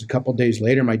dad, because a couple of days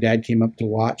later, my dad came up to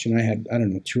watch, and I had, I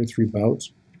don't know, 2 or 3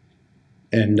 bouts.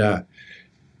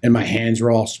 And my hands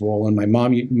were all swollen. My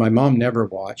mom never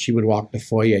watched. She would walk the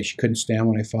foyer. She couldn't stand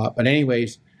when I fought. But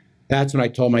anyways, that's when I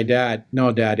told my dad,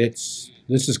 no, Dad, this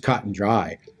is cut and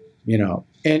dry, you know.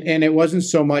 And it wasn't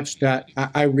so much that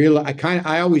I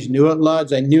always knew it,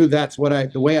 Luds. I knew that's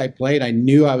the way I played. I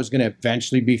knew I was going to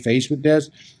eventually be faced with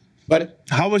this. But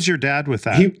how was your dad with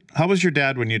that? How was your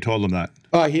dad when you told him that?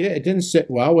 It didn't sit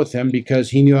well with him,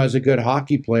 because he knew I was a good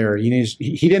hockey player. He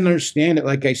didn't understand it.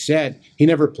 Like I said, he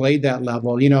never played that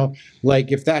level. You know,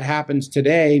 like if that happens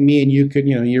today, me and you could,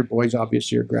 you know, your boys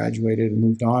obviously are graduated and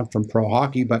moved on from pro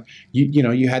hockey, but you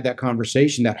know, you had that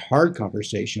conversation, that hard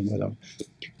conversation with him.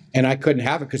 And I couldn't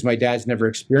have it because my dad's never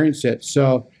experienced it.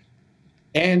 So,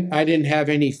 and I didn't have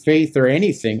any faith or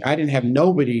anything. I didn't have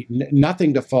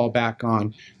nothing to fall back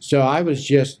on. So I was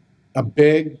just a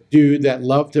big dude that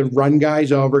loved to run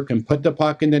guys over, can put the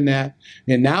puck in the net.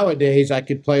 And nowadays, I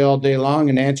could play all day long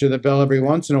and answer the bell every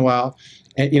once in a while.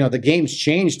 And, the game's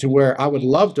changed to where I would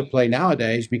love to play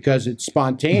nowadays because it's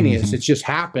spontaneous. It just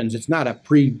happens. It's not a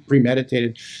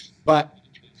premeditated. But,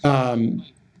 and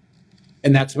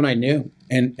that's when I knew.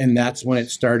 And that's when it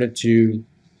started to,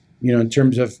 in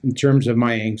terms of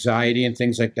my anxiety and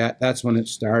things like that, that's when it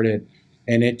started.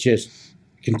 And it just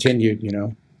continued,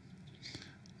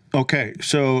 Okay,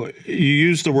 so you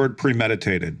use the word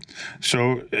premeditated.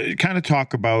 So kind of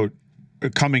talk about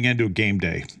coming into a game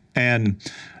day. And,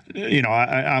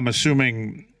 I'm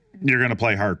assuming you're going to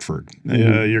play Hartford,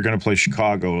 you're going to play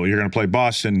Chicago, you're going to play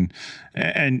Boston,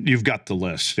 and you've got the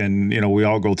list. And, we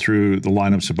all go through the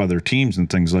lineups of other teams and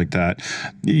things like that.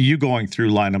 You going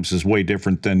through lineups is way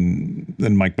different than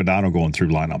Mike Modano going through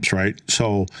lineups, right?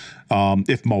 So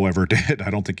if Mo ever did, I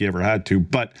don't think he ever had to.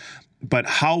 But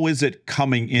how is it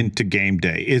coming into game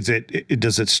day?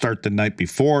 Does it start the night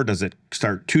before? Does it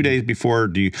start 2 days before?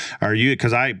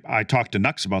 Because I talked to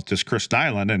Nux about this, Chris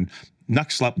Nyland, and Nux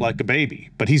slept like a baby,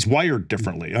 but he's wired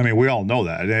differently. I mean, we all know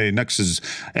that. Nux is,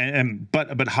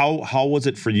 but how was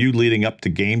it for you leading up to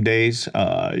game days?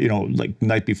 Like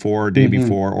night before, day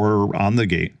before, or on the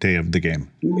day of the game?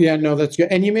 Yeah, no, that's good.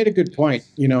 And you made a good point.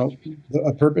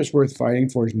 A purpose worth fighting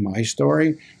for is my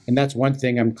story, and that's one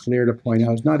thing I'm clear to point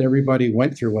out is not everybody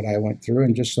went through what I went through,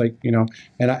 and just like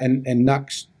and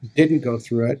Nux didn't go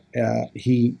through it.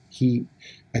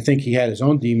 I think he had his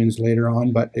own demons later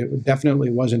on, but it definitely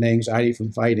wasn't anxiety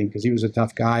from fighting because he was a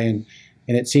tough guy, and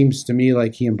it seems to me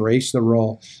like he embraced the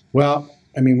role. Well,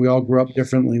 I mean, we all grew up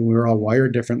differently. We were all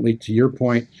wired differently, to your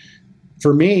point.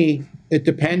 For me, it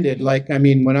depended.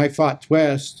 When I fought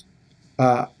Twist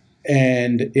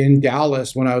and in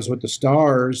Dallas when I was with the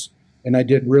Stars, and I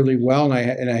did really well,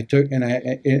 and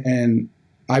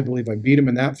I believe I beat him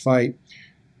in that fight.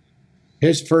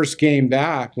 His first game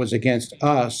back was against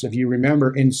us, if you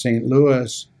remember, in St.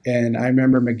 Louis. And I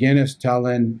remember McGinnis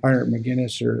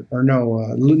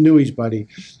Newey's buddy,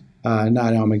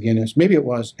 not Al McGinnis, maybe it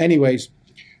was. Anyways,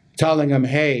 telling him,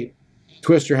 hey,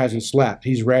 Twister hasn't slept.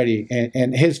 He's ready.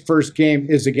 And his first game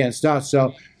is against us.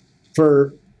 So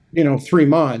for 3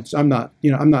 months, I'm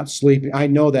not sleeping. I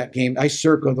know that game. I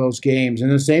circle those games. And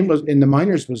the same was in the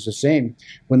minors was the same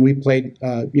when we played,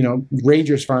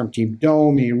 Rangers farm team,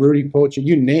 Domi, Rudy Pocher,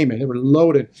 you name it. They were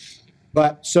loaded.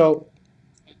 But so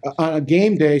on a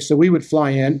game day, so we would fly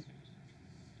in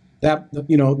that,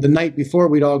 the night before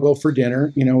we'd all go for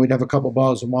dinner, we'd have a couple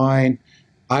bottles of wine.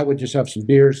 I would just have some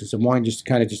beers and some wine just to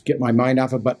kind of just get my mind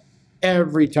off it. But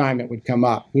every time it would come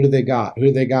up, who do they got? Who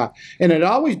do they got? And it'd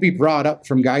always be brought up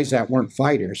from guys that weren't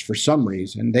fighters for some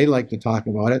reason. They like to talk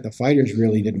about it. The fighters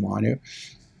really didn't want to.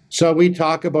 So we'd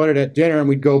talk about it at dinner, and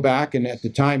we'd go back. And at the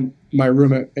time, my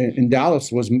room in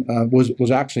Dallas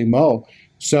was actually Mo.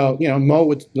 So Mo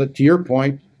would, to your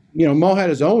point, Mo had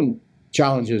his own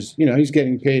challenges. He's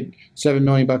getting paid $7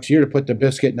 million a year to put the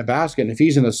biscuit in the basket. And if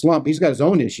he's in a slump, he's got his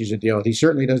own issues to deal with. He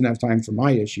certainly doesn't have time for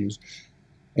my issues.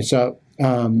 And so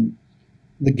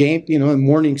the game,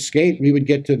 morning skate, we would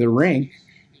get to the rink,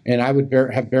 and I would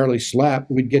have barely slept.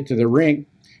 We'd get to the rink,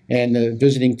 and the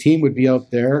visiting team would be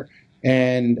out there.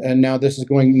 And now this is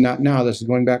going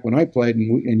back when I played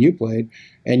and you played,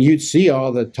 and you'd see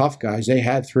all the tough guys. They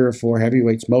had 3 or 4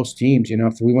 heavyweights. Most teams,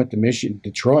 if we went to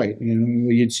Detroit,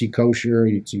 you'd see Kosher,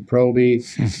 you'd see Proby.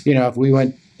 If we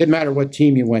went, didn't matter what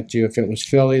team you went to. If it was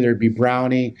Philly, there'd be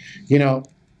Brownie.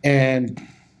 And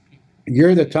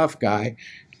you're the tough guy.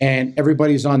 And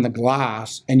everybody's on the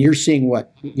glass, and you're seeing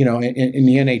what, in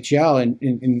the NHL and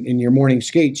in your morning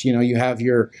skates, you have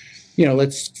your,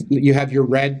 you have your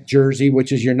red jersey,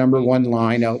 which is your number 1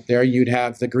 line out there. You'd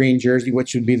have the green jersey,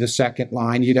 which would be the second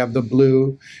line. You'd have the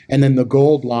blue, and then the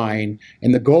gold line.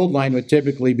 And the gold line would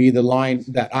typically be the line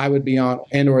that I would be on,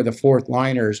 and or the fourth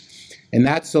liners. And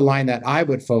that's the line that I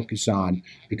would focus on,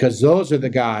 because those are the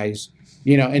guys.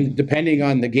 And depending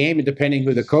on the game and depending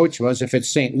who the coach was, if it's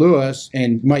St. Louis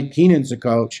and Mike Keenan's the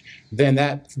coach, then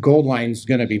that gold line is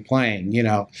going to be playing,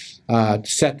 to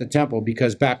set the tempo.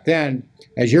 Because back then,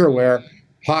 as you're aware,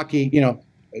 hockey,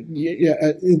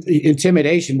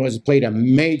 intimidation played a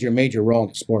major role in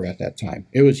the sport at that time.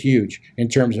 It was huge in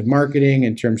terms of marketing,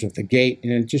 in terms of the gate,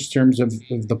 and in just terms of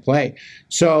the play.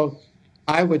 So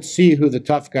I would see who the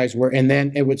tough guys were, and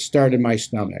then it would start in my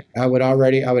stomach. I would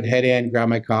head in, grab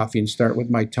my coffee, and start with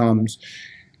my Tums.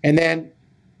 And then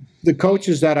the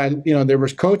coaches that there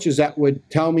was coaches that would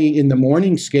tell me in the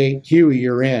morning skate, Huey,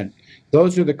 you're in.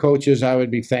 Those are the coaches I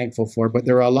would be thankful for. But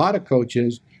there are a lot of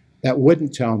coaches that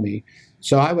wouldn't tell me.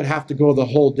 So I would have to go the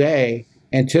whole day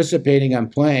anticipating I'm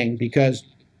playing, because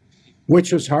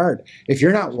which was hard. If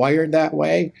you're not wired that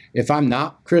way, if I'm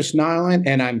not Chris Nyland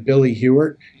and I'm Billy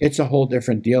Huard, it's a whole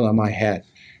different deal in my head.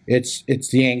 It's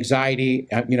the anxiety.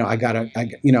 I'm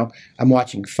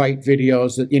watching fight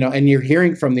videos that, and you're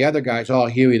hearing from the other guys, oh,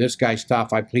 Huey, this guy's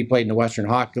tough. He played in the Western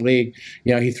Hockey League.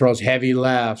 He throws heavy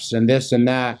lefts and this and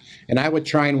that. And I would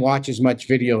try and watch as much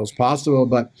video as possible.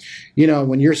 But,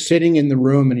 when you're sitting in the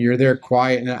room and you're there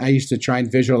quiet, and I used to try and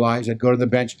visualize, I'd go to the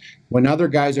bench. When other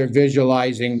guys are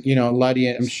visualizing, Luddy,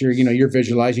 I'm sure, you're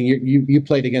visualizing. You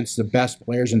played against the best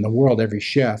players in the world every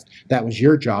shift. That was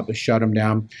your job, to shut them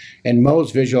down. And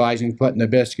Mo's visualizing putting the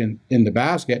biscuit in the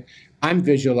basket. I'm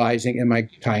visualizing, am I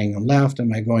tying left?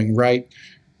 Am I going right?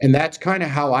 And that's kind of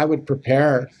how I would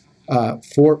prepare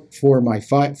for my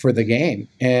fight, for the game.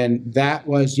 And that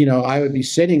was, I would be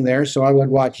sitting there, so I would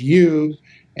watch you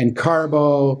and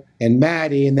Carbo and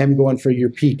Maddie and them going for your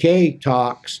PK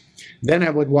talks. Then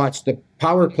I would watch the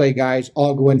power play guys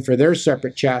all go in for their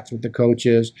separate chats with the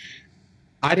coaches.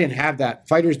 I didn't have that.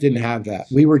 Fighters didn't have that.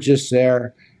 We were just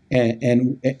there.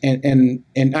 And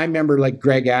I remember like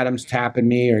Greg Adams tapping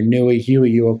me, or Newey, Huey,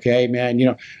 you okay, man?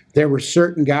 There were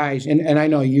certain guys, and I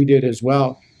know you did as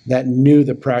well, that knew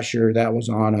the pressure that was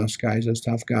on us guys, as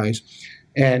tough guys.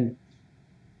 And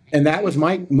that was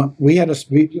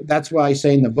that's why I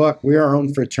say in the book, we're our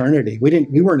own fraternity.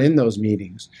 We weren't in those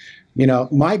meetings.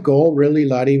 My goal really,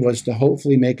 Luddy, was to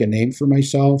hopefully make a name for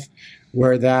myself,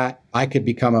 where that I could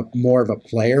become more of a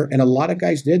player. And a lot of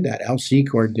guys did that. Al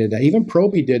Secord did that. Even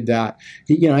Proby did that.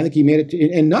 I think he made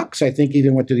it. And Nux, I think,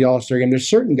 even went to the All-Star game. There's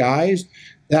certain guys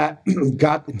that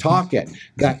got to talk it,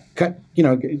 that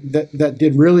that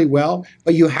did really well.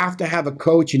 But you have to have a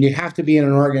coach, and you have to be in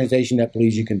an organization that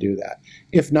believes you can do that.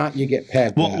 If not, you get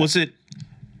pegged. Well, was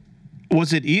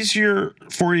it easier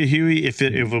for you, Huey,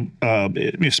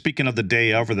 speaking of the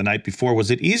day of or the night before,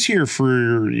 was it easier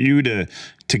for you to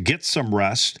get some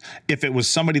rest if it was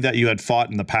somebody that you had fought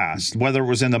in the past, whether it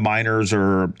was in the minors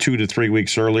or 2 to 3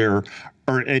 weeks earlier,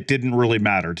 or it didn't really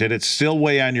matter? Did it still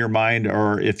weigh on your mind,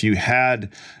 or if you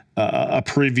had a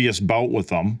previous bout with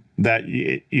them, that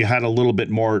you had a little bit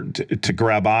more to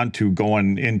grab onto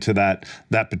going into that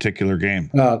particular game?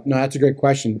 No, that's a great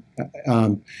question.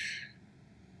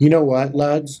 You know what,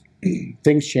 Luds?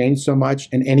 Things change so much,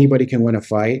 and anybody can win a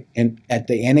fight. And at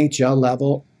the NHL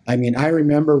level, I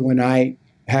remember when I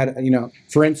had,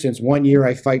 for instance, one year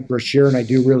I fight Brashear and I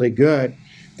do really good.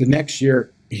 The next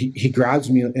year, he grabs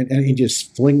me and he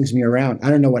just flings me around. I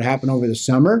don't know what happened over the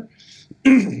summer.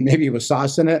 Maybe it was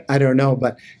sauce in it. I don't know.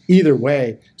 But either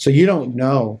way, so you don't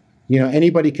know.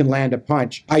 Anybody can land a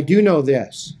punch. I do know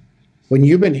this. When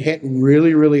you've been hit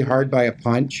really, really hard by a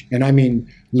punch, and I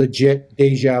mean legit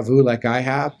deja vu like I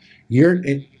have,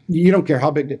 you don't care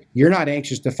how big, you're not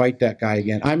anxious to fight that guy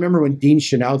again. I remember when Dean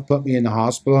Chanel put me in the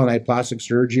hospital and I had plastic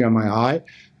surgery on my eye,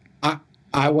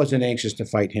 I wasn't anxious to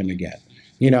fight him again.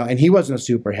 And he wasn't a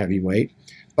super heavyweight.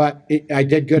 But I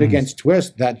did good against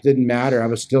Twist. That didn't matter. I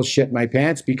was still shitting my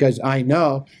pants because I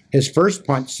know his first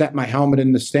punch set my helmet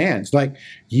in the stands. Like,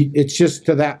 it's just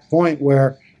to that point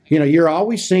where, you're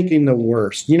always thinking the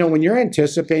worst. When you're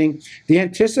anticipating, the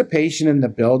anticipation and the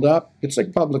buildup, it's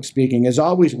like public speaking, is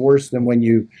always worse than when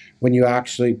you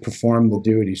actually perform the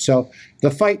duty. So the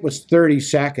fight was 30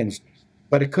 seconds,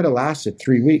 but it could have lasted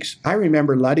 3 weeks. I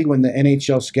remember, Luddy, when the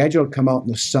NHL schedule would come out in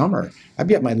the summer, I'd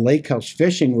be at my lake house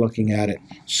fishing, looking at it,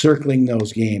 circling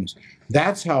those games.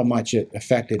 That's how much it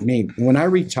affected me. When I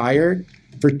retired,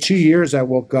 for 2 years, I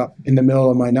woke up in the middle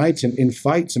of my nights in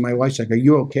fights, and my wife's like, "Are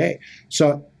you okay?"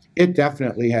 So it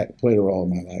definitely had played a role in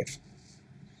my life.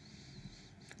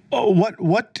 Oh,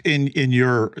 what in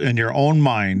your own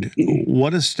mind,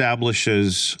 what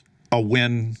establishes a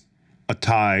win, a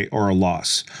tie, or a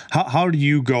loss? How do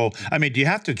you go? Do you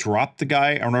have to drop the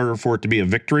guy in order for it to be a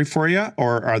victory for you?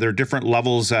 Or are there different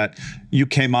levels that you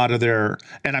came out of there?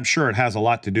 And I'm sure it has a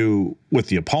lot to do with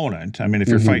the opponent. If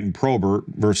you're fighting Probert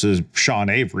versus Sean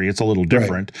Avery, it's a little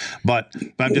different. Right. But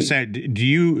I'm just saying, do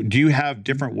you have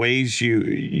different ways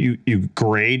you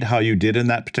grade how you did in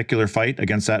that particular fight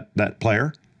against that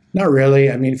player? Not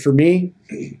really. For me,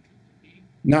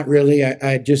 not really.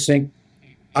 I just think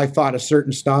I fought a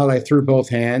certain style. I threw both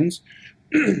hands.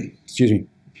 Excuse me.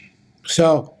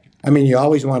 So, you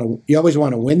always want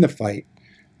to win the fight,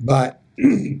 but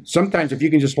sometimes if you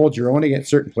can just hold your own against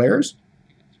certain players,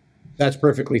 that's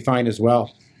perfectly fine as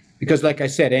well. Because, like I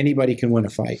said, anybody can win a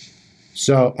fight.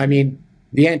 So,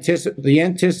 the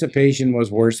anticipation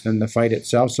was worse than the fight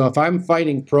itself. So, if I'm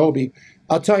fighting Proby,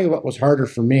 I'll tell you what was harder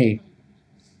for me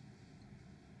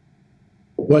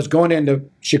was going into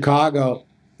Chicago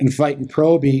and fighting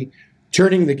Proby,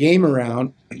 turning the game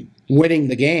around, winning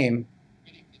the game,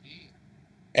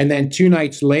 And then 2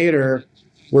 nights later,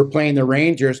 we're playing the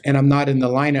Rangers, and I'm not in the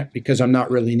lineup because I'm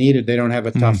not really needed. They don't have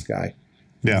a tough guy.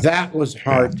 Yeah. That was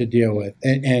hard to deal with.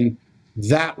 And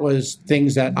that was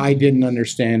things that I didn't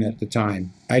understand at the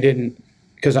time. I didn't,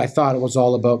 because I thought it was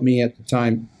all about me at the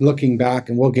time. Looking back,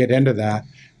 and we'll get into that,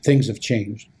 things have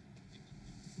changed.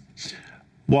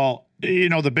 Well, you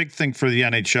know, the big thing for the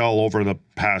NHL over the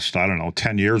past, I don't know,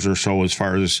 10 years or so, as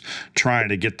far as trying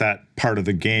to get that part of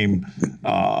the game,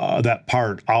 that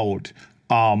part out,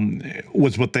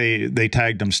 was what they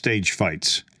tagged them stage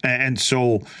fights. And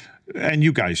so, and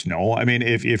you guys know, I mean,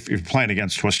 if you're playing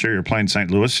against Twister, you're playing St.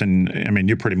 Louis, and I mean,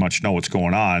 you pretty much know what's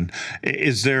going on.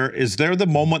 Is there the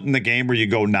moment in the game where you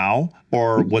go now,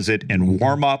 or was it in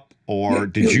warm up? Or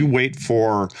did you wait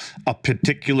for a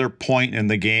particular point in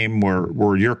the game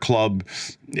where your club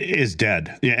is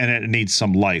dead and it needs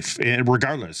some life?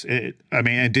 Regardless, I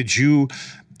mean, did you,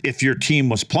 if your team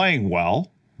was playing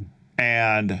well,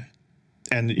 and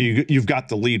you've got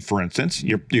the lead, for instance,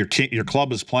 your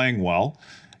club is playing well,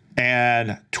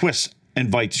 and Twist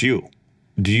invites you,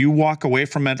 do you walk away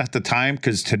from it at the time?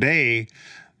 Because today,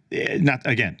 not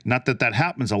that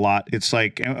happens a lot. It's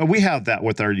like, we have that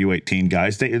with our U18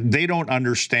 guys. They don't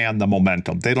understand the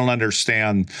momentum. They don't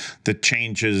understand the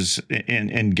changes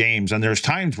in games. And there's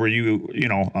times where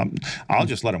I'll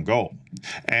just let them go,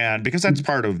 and because that's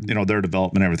part of their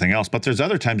development and everything else. But there's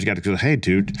other times you got to go, hey,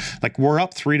 dude, like, we're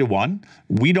up 3-1.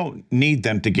 We don't need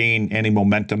them to gain any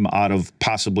momentum out of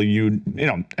possibly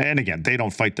And again, they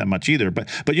don't fight that much either.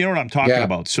 But you know what I'm talking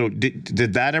about. So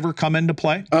did that ever come into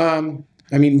play?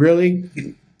 I mean, really,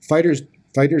 fighters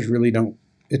really don't.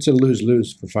 It's a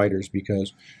lose-lose for fighters,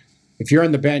 because if you're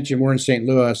on the bench and we're in St.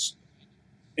 Louis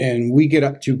and we get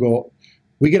up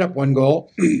 1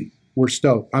 goal, we're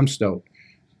stoked. I'm stoked.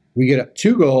 We get up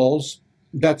 2 goals,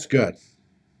 that's good.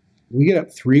 We get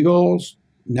up 3 goals,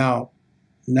 now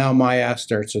my ass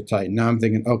starts to tighten. Now I'm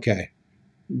thinking, okay,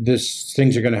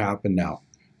 things are going to happen now.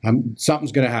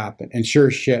 Something's going to happen. And sure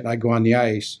as shit, I go on the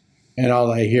ice, and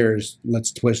all I hear is,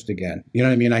 let's twist again. You know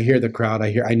what I mean? I hear the crowd.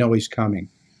 I know he's coming.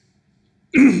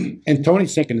 And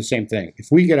Tony's thinking the same thing. If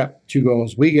we get up 2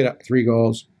 goals, we get up 3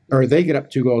 goals, or they get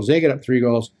up 2 goals, they get up 3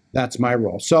 goals, that's my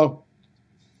role. So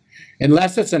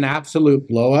unless it's an absolute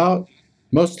blowout,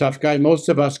 most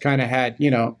of us kind of had,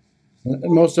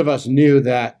 most of us knew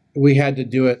that we had to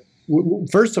do it.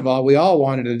 First of all, we all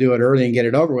wanted to do it early and get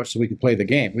it over with so we could play the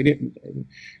game.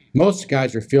 Most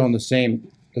guys are feeling the same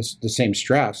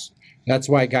stress. That's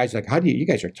why guys are like, you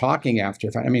guys are talking after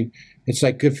a fight? I mean, it's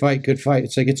like, good fight.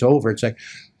 It's like, it's over. It's like,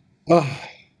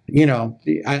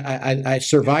 I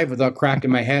survived without cracking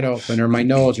my head open, or my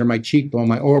nose, or my cheekbone,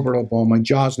 my orbital bone, my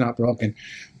jaw's not broken.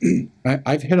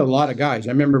 I've hit a lot of guys.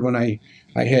 I remember when I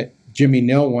hit Jimmy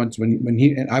Nill once,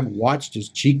 and I've watched his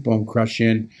cheekbone crush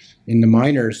in the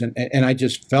minors, and I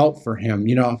just felt for him.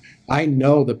 I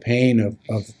know the pain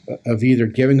of either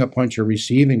giving a punch or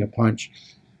receiving a punch.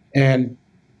 And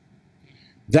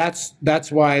that's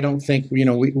why I don't think, we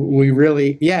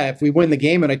really, if we win the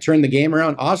game and I turn the game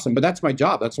around, awesome. But that's my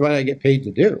job. That's what I get paid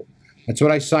to do. That's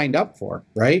what I signed up for,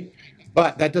 right?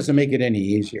 But that doesn't make it any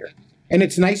easier. And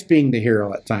it's nice being the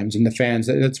hero at times, and the fans.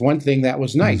 That's one thing that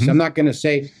was nice. I'm not going to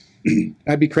say,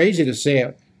 I'd be crazy to say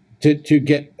it. To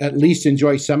get at least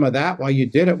enjoy some of that while you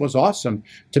did it was awesome,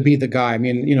 to be the guy. I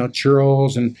mean,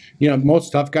 Churls and,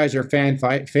 most tough guys are fan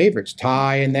favorites,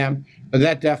 Ty and them. But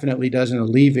that definitely doesn't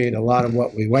alleviate a lot of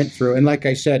what we went through. And like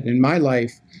I said, in my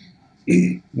life,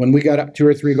 when we got up 2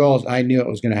 or 3 goals, I knew it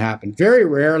was going to happen. Very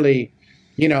rarely,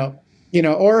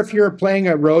 or if you're playing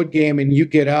a road game and you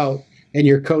get out and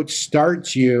your coach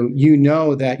starts you,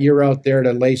 that you're out there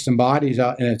to lay some bodies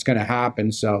out, and it's going to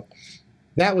happen. So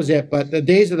that was it. But the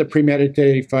days of the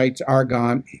premeditated fights are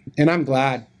gone, and I'm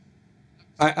glad.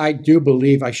 I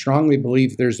strongly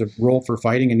believe there's a role for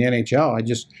fighting in the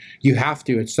NHL. You have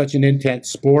to. It's such an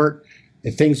intense sport.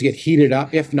 If things get heated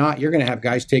up, if not, you're going to have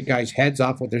guys take guys' heads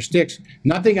off with their sticks.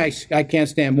 Nothing I can't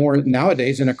stand more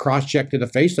nowadays than a cross-check to the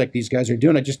face like these guys are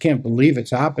doing. I just can't believe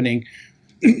it's happening.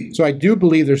 So I do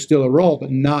believe there's still a role, but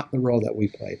not the role that we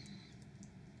played.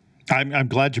 I'm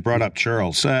glad you brought up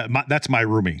Charles. That's my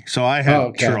roomie. So I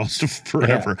had Charles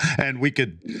forever, and I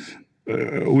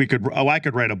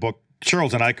could write a book.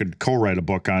 Charles and I could co-write a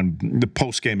book on the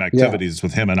post-game activities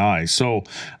with him and I. So,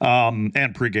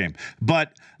 and pre-game.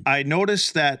 But I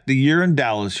noticed that the year in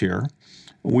Dallas here,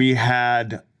 we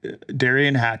had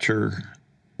Darian Hatcher,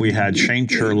 we had Shane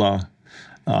Churla,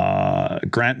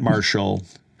 Grant Marshall,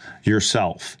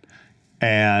 yourself.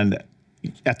 And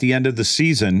at the end of the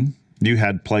season, you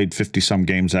had played 50-some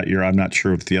games that year. I'm not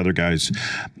sure if the other guys,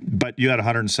 but you had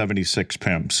 176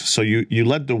 PIMs. So you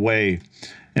led the way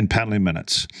in penalty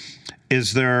minutes.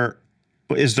 Is there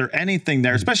anything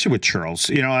there, especially with Charles?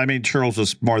 You know, I mean, Charles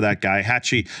was more that guy.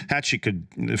 Hatchie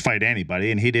could fight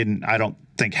anybody, and he didn't. I don't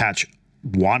think Hatch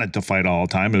wanted to fight all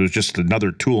the time. It was just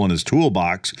another tool in his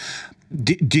toolbox.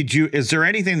 Did you? Is there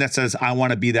anything that says I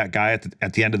want to be that guy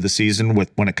at the end of the season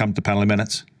when it comes to penalty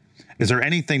minutes? Is there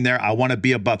anything there? I want to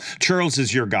be above. Charles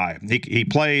is your guy. He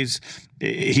plays.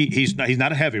 He's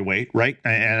not a heavyweight, right?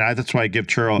 And that's why I give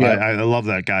Charles. Yeah. I love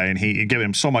that guy, and he give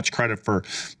him so much credit for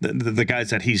the guys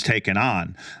that he's taken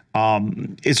on.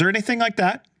 Is there anything like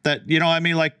that? That, you know, I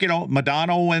mean, like, you know,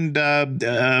 Madonna and I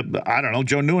don't know,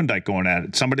 Joe Newendike going at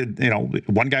it. Somebody, you know,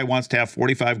 one guy wants to have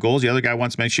 45 goals, the other guy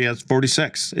wants to make sure he has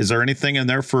 46. Is there anything in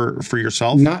there for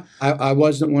yourself? I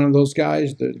wasn't one of those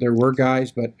guys. There were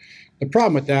guys, but the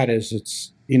problem with that is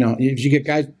it's, you know, if you get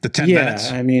guys, the 10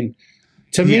 minutes. I mean,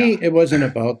 to me, it wasn't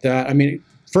about that. I mean,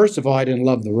 first of all, I didn't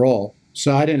love the role.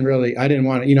 So I didn't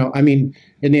want to, you know, I mean,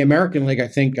 in the American League, I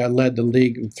think I led the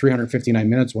league with 359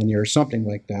 minutes one year or something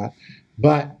like that.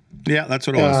 But yeah, that's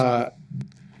what it was.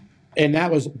 And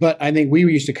that was, but I think we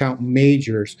used to count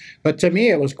majors. But to me,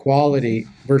 it was quality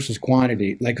versus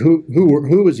quantity. Like who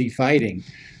was he fighting?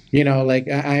 You know, like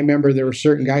I remember there were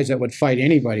certain guys that would fight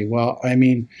anybody. Well, I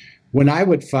mean, when I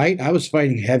would fight, I was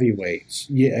fighting heavyweights.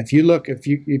 Yeah, if you look at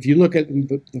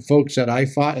the folks that I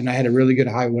fought, and I had a really good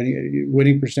high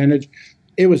winning percentage,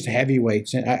 it was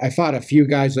heavyweights. And I fought a few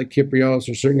guys like Kiprios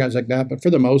or certain guys like that, but for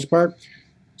the most part.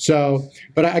 So,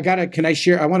 but I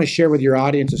want to share with your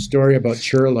audience a story about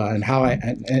Churla and how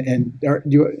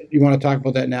do you want to talk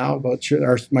about that now about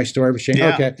my story with Shane?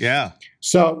 Yeah, okay. Yeah.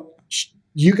 So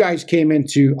you guys came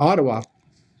into Ottawa,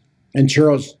 and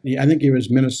Charles, I think it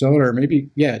was Minnesota or maybe,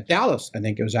 Dallas. I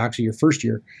think it was actually your first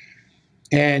year.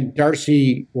 And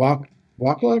Darcy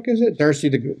Walklock, is it? Darcy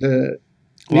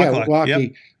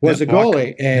Walkie was the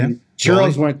goalie. And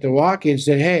Charles went to Walkie and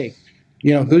said, hey,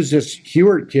 you know, who's this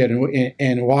Huard kid?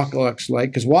 And Walklock's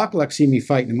like, because Walklock seen me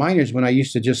fight in the minors when I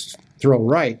used to just throw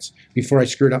rights before I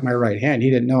screwed up my right hand. He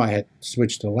didn't know I had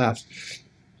switched to lefts.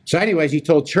 So anyways, he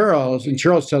told Charles, and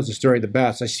Charles tells the story the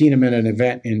best. I seen him at an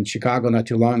event in Chicago not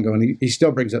too long ago, and he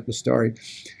still brings up the story.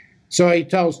 So he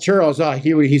tells Charles,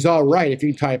 he's all right if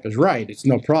you tie up his right. It's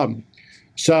no problem.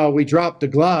 So we dropped the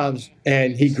gloves,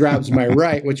 and he grabs my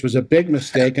right, which was a big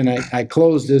mistake, and I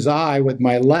closed his eye with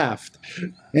my left,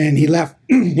 and he left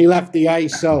the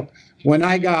ice. So when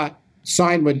I got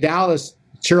signed with Dallas,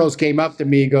 Charles came up to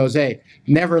me, he goes, hey,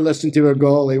 never listen to a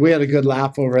goalie. We had a good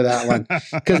laugh over that one.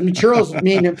 Because Charles,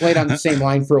 me and him played on the same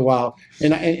line for a while,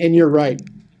 and you're right.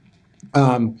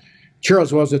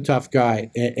 Charles was a tough guy,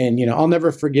 and you know, I'll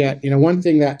never forget, you know, one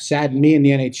thing that saddened me in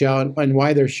the NHL and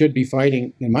why there should be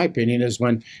fighting, in my opinion, is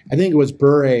when I think it was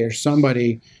Bure or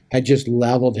somebody had just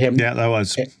leveled him. Yeah, that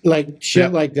was like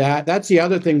shit like that. That's the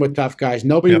other thing with tough guys.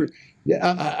 Nobody,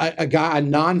 a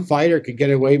non-fighter could get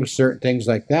away with certain things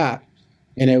like that.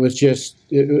 And it was just,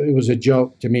 it was a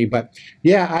joke to me. But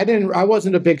yeah, I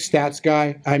wasn't a big stats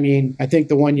guy. I mean, I think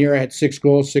the one year I had 6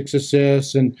 goals, 6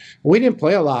 assists, and we didn't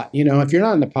play a lot. You know, if you're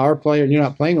not in the power play and you're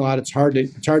not playing a lot, it's hard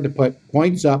to put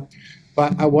points up.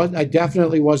 But I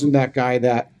definitely wasn't that guy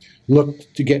that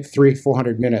looked to get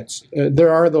 300-400 minutes.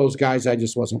 There are those guys. I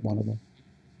just wasn't one of them.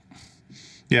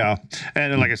 Yeah,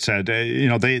 and like I said, you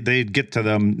know, they get to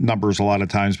them numbers a lot of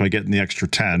times by getting the extra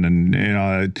 10, and you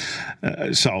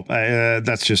know, so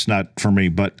that's just not for me.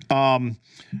 But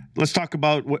let's talk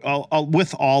about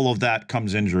with all of that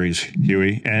comes injuries,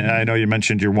 Huey. And I know you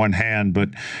mentioned your one hand,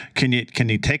 but can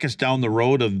you take us down the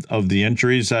road of the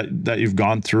injuries that you've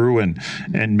gone through,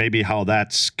 and maybe how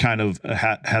that's kind of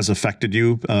has affected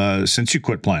you since you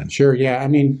quit playing? Sure. Yeah. I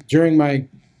mean, during my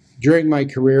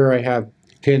career, I have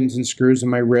pins and screws in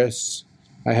my wrists.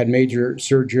 I had major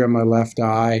surgery on my left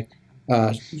eye,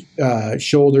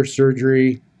 shoulder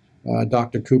surgery.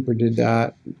 Dr. Cooper did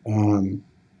that.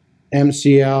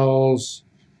 MCLs,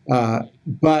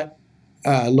 but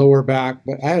lower back.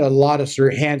 But I had a lot of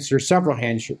several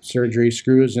hand surgery,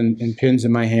 screws and pins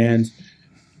in my hands.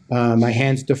 My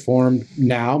hand's deformed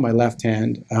now, my left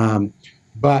hand.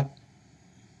 But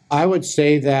I would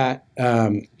say that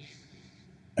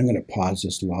I'm going to pause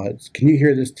this, Luds. Can you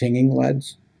hear this tinging,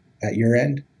 Luds, at your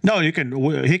end? No, you can.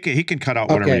 He can cut out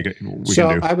whatever we can do. So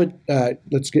I would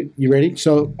let's get you ready.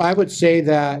 So I would say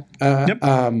that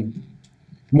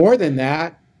more than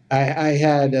that, I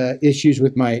had issues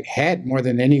with my head more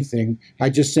than anything. I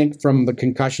just think from the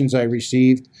concussions I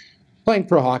received playing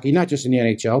pro hockey, not just in the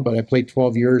NHL, but I played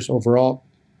 12 years overall,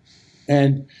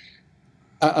 and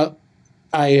I'll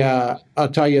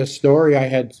tell you a story. I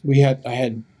had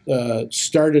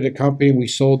started a company. We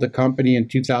sold the company in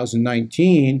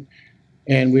 2019,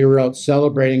 and we were out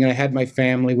celebrating, and I had my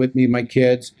family with me, my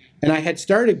kids, and I had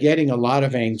started getting a lot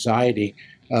of anxiety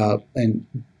and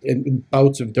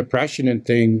bouts of depression and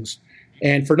things,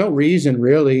 and for no reason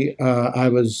really. I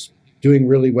was doing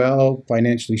really well,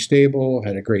 financially stable,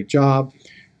 had a great job,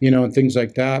 and things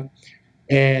like that.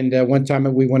 And one time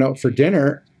we went out for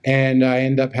dinner, and I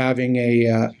ended up having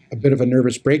a bit of a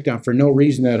nervous breakdown for no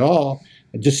reason at all.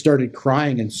 I just started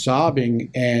crying and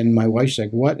sobbing, and my wife's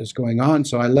like, "What is going on?"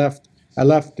 So I left.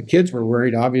 The kids were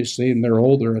worried, obviously, and they're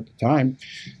older at the time.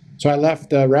 So I left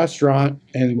the restaurant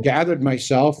and gathered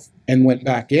myself and went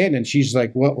back in. And she's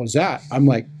like, "What was that?" I'm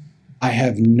like, "I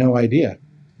have no idea.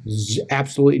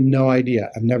 Absolutely no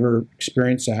idea. I've never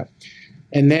experienced that."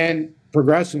 And then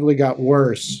progressively got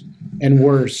worse and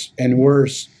worse and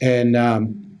worse. And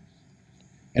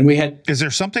we had. Is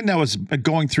there something that was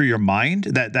going through your mind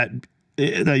that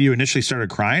you initially started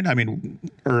crying? I mean,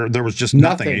 or there was just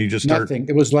nothing. You just started. Nothing.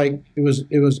 It was like it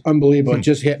was unbelievable. It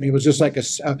just hit me. It was just like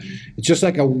it's just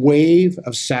like a wave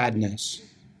of sadness.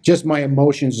 Just my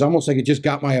emotions. It's almost like it just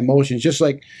got my emotions. Just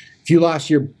like if you lost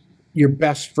your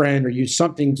best friend, or you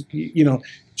something,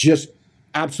 just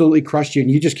absolutely crushed you,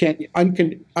 and you just can't,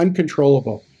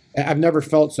 uncontrollable. I've never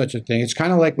felt such a thing. It's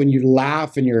kind of like when you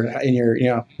laugh and you're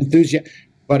enthusiastic,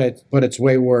 but it's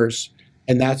way worse.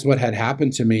 And that's what had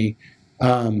happened to me.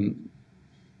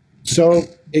 So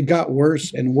it got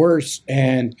worse and worse.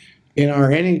 And in our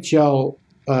NHL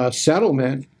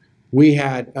settlement, we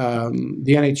had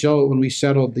the NHL, when we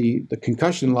settled the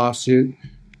concussion lawsuit,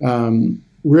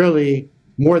 really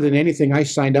more than anything, I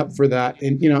signed up for that.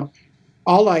 And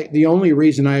the only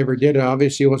reason I ever did it,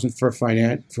 obviously, it wasn't for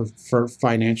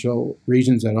financial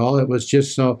reasons at all. It was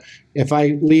just so if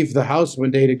I leave the house one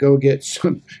day to go get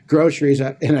some groceries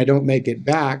and I don't make it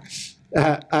back,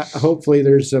 hopefully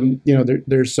there's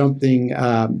there's something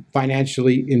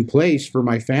financially in place for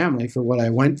my family for what I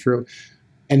went through.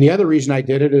 And the other reason I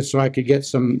did it is so I could get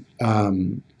some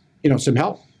some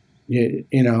help.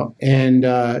 And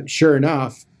sure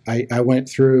enough, I went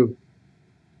through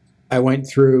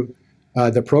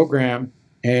the program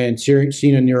and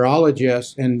seen a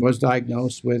neurologist and was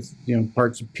diagnosed with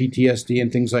parts of PTSD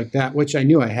and things like that, which I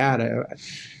knew I had.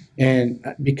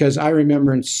 And because I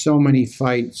remember in so many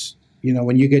fights,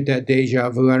 when you get that deja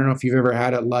vu, I don't know if you've ever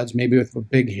had it, Luds, maybe with a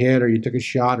big hit or you took a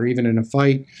shot or even in a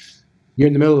fight, you're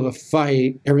in the middle of a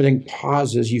fight, everything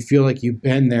pauses, you feel like you've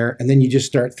been there, and then you just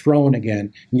start throwing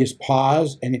again. And you just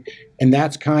pause, and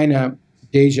that's kind of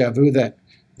deja vu that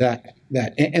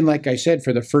and like I said,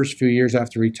 for the first few years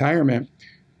after retirement,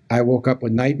 I woke up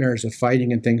with nightmares of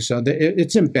fighting and things. So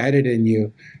it's embedded in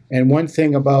you. And one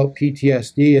thing about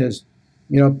PTSD is,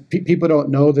 people don't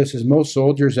know this, is most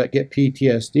soldiers that get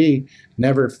PTSD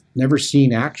never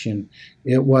seen action.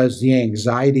 It was the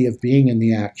anxiety of being in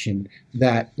the action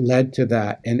that led to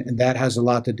that. And that has a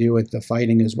lot to do with the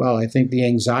fighting as well. I think the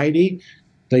anxiety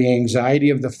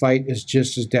of the fight is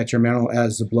just as detrimental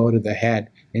as the blow to the head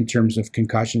in terms of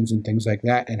concussions and things like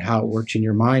that and how it works in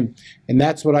your mind. And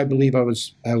that's what I believe I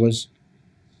was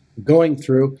going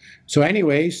through. So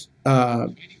anyways,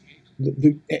 and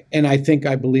I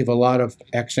believe a lot of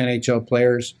ex-NHL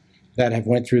players that have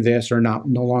went through this are no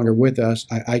longer with us.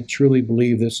 I truly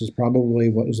believe this is probably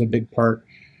what was a big part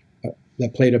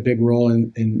that played a big role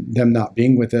in them not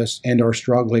being with us and or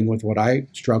struggling with what I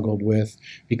struggled with,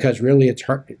 because really it's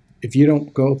hard if you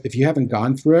haven't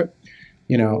gone through it,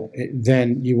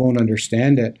 then you won't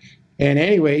understand it. And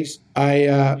anyways,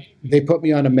 they put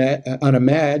me on a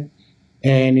med,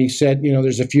 and he said,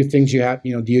 there's a few things you have,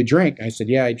 do you drink? I said,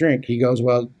 yeah, I drink. He goes,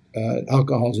 well,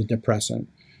 alcohol is a depressant.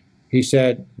 He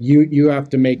said, you have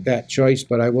to make that choice,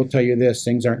 but I will tell you this,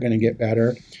 things aren't going to get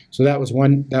better. So that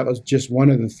was just one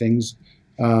of the things.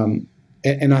 And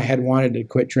I had wanted to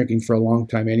quit drinking for a long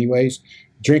time anyways.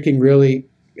 Drinking really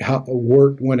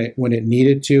worked when it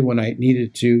needed to, when I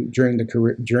needed to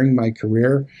during my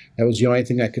career. That was the only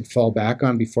thing I could fall back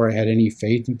on before I had any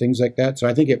faith and things like that. So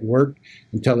I think it worked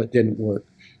until it didn't work.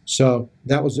 So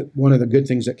that was one of the good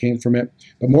things that came from it.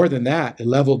 But more than that, it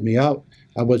leveled me out.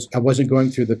 I wasn't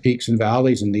going through the peaks and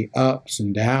valleys and the ups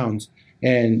and downs.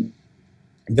 And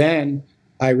then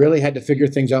I really had to figure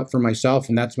things out for myself,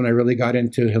 and that's when I really got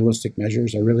into holistic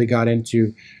measures. I really got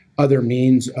into other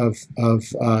means of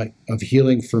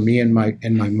healing for me and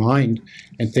my mind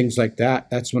and things like that.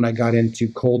 That's when I got into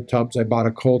cold tubs. I bought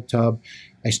a cold tub.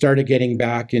 I started getting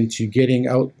back into getting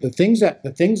out the things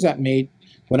that made.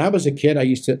 When I was a kid, I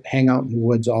used to hang out in the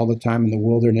woods all the time in the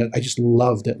wilderness. I just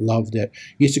loved it.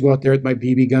 Used to go out there with my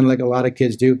BB gun like a lot of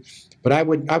kids do. But I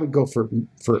would go for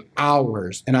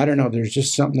hours. And I don't know, there's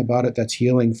just something about it that's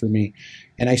healing for me.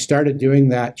 And I started doing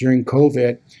that during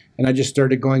COVID. And I just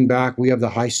started going back. We have the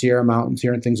High Sierra Mountains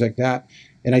here and things like that.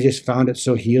 And I just found it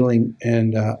so healing.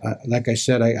 And like I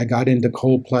said, I got into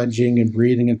cold plunging and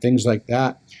breathing and things like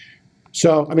that.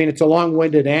 So, I mean, it's a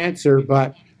long-winded answer,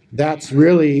 but that's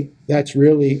really,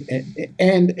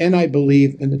 and I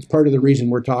believe, and it's part of the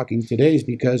reason we're talking today is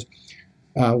because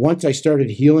once I started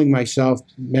healing myself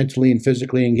mentally and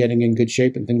physically and getting in good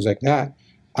shape and things like that,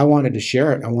 I wanted to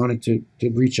share it. I wanted to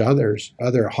reach others,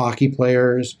 other hockey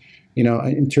players, you know,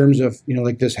 in terms of, you know,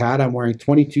 like this hat I'm wearing,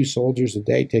 22 soldiers a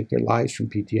day take their lives from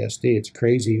PTSD. It's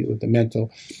crazy with the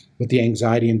mental, with the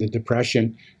anxiety and the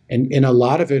depression. And a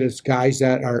lot of it is guys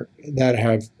that are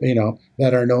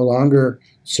no longer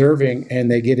serving,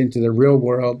 and they get into the real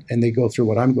world and they go through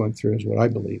what I'm going through is what I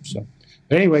believe. So,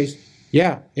 but anyways,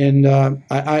 yeah. And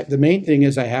the main thing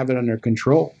is I have it under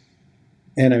control,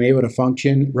 and I'm able to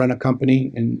function, run a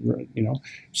company, and, you know,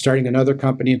 starting another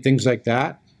company and things like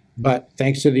that. But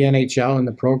thanks to the NHL and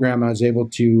the program, I was able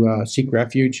to seek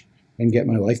refuge and get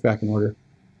my life back in order.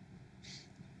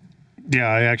 Yeah,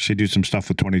 I actually do some stuff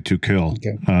with 22 Kill,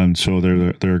 Okay. And so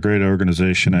they're a great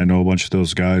organization. I know a bunch of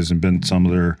those guys and been some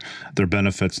of their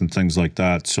benefits and things like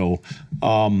that. So,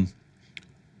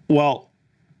 well,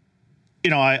 you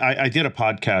know, I did a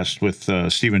podcast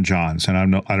with Stephen Johns, and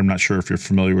I'm not sure if you're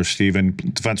familiar with Stephen,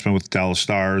 defenseman with the Dallas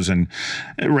Stars, and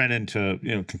it ran into,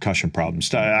 you know, concussion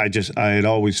problems. I had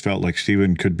always felt like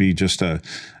Stephen could be just a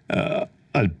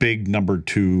big number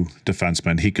 2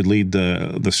 defenseman. He could lead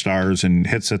the Stars in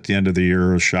hits at the end of the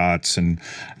Euro shots, and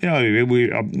you know,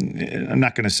 I'm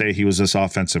not going to say he was this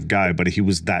offensive guy, but he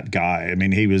was that guy. I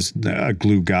mean, he was a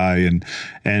glue guy,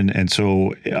 and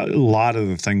so a lot of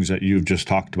the things that you've just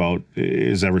talked about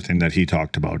is everything that he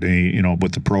talked about. You know,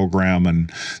 with the program and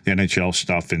the NHL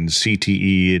stuff and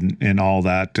CTE and all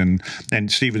that, and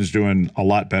Steven's doing a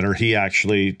lot better. He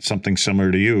actually, something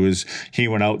similar to you, is he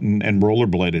went out and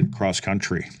rollerbladed cross country,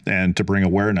 and to bring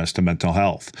awareness to mental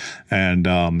health, and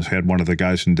had one of the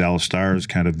guys in Dallas Stars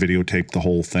kind of videotape the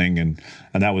whole thing, and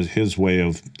that was his way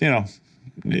of, you know,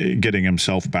 getting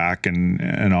himself back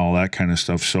and all that kind of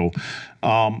stuff. So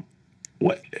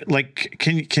what, like,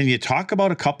 can you talk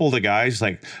about a couple of the guys,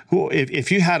 like, who,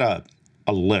 if you had a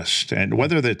list, and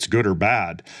whether that's good or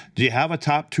bad, do you have a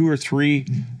top 2 or 3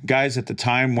 guys at the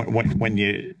time when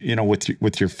you know,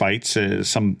 with your fights,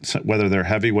 some whether they're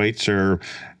heavyweights or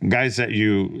guys that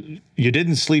you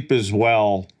didn't sleep as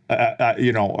well,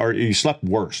 you know, or you slept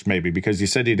worse maybe because you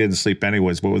said you didn't sleep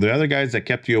anyways, but were there other guys that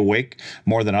kept you awake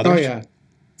more than others? Oh yeah,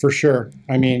 for sure.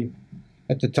 I mean,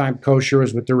 at the time, Kosher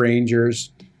was with the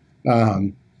Rangers.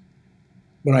 When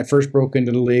I first broke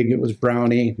into the league, it was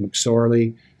Brownie,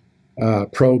 McSorley,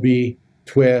 Proby,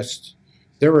 Twist.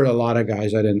 There were a lot of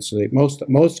guys I didn't sleep.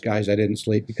 Most guys I didn't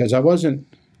sleep because I wasn't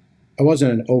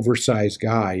an oversized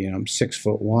guy. You know, I'm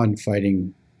 6'1",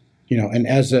 fighting. You know, and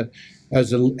as the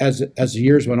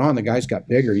years went on, the guys got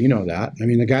bigger. You know that. I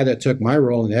mean, the guy that took my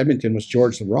role in Edmonton was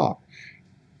George the Rock.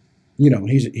 You know,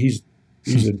 he's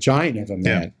a giant of a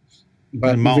man. Yeah.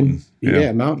 But a mountain.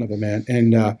 Yeah, mountain of a man.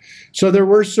 And so there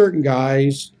were certain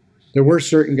guys. There were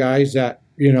certain guys that,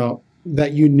 you know,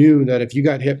 that you knew that if you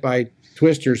got hit by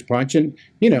Twister's punch, and,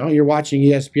 you know, you're watching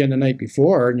ESPN the night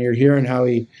before and you're hearing how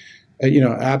he, you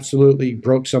know, absolutely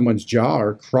broke someone's jaw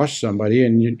or crushed somebody,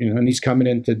 and you know, and he's coming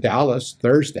into Dallas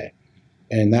Thursday,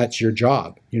 and that's your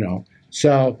job, you know.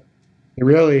 So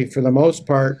really, for the most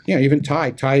part, you know, even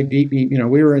Ty beat me. You know,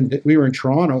 we were in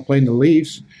Toronto playing the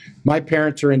Leafs. My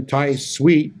parents are in Ty's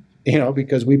suite, you know,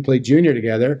 because we played junior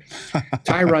together.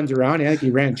 Ty runs around. I think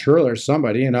he ran Churl or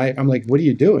somebody. And I'm like, what are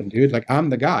you doing, dude? Like, I'm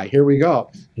the guy. Here we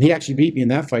go. And he actually beat me in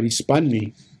that fight. He spun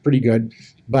me pretty good.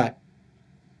 But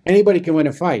anybody can win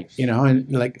a fight, you know. And,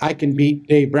 like, I can beat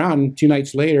Dave Brown. 2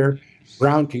 nights later,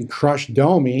 Brown can crush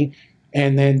Domi,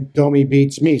 and then Domi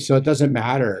beats me. So it doesn't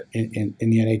matter in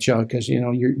the NHL because, you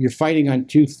know, you're fighting on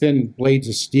 2 thin blades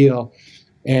of steel.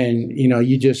 And, you know,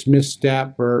 you just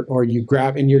misstep or you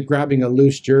grab, and you're grabbing a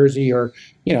loose jersey, or,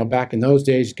 you know, back in those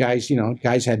days, guys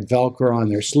had Velcro on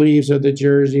their sleeves of the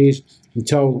jerseys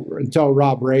until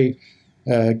Rob Ray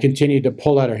continued to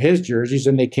pull out of his jerseys,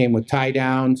 and they came with tie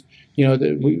downs. You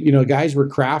know, guys were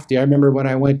crafty. I remember when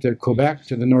I went to Quebec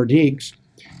to the Nordiques,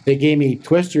 they gave me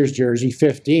Twister's jersey,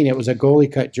 15. It was a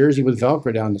goalie cut jersey with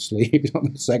Velcro down the sleeve.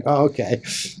 It's like, oh, okay.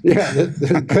 Yeah,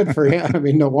 that's good for him. I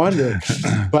mean, no wonder.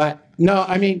 But no,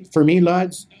 I mean, for me,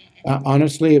 Luds,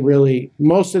 honestly, really,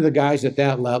 most of the guys at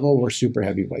that level were super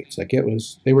heavyweights. Like,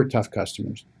 they were tough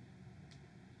customers.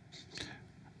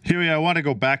 Huey, I want to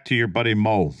go back to your buddy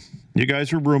Mo. You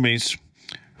guys were roomies.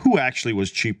 Who actually was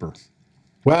cheaper?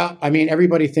 Well, I mean,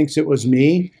 everybody thinks it was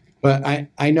me, but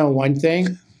I know one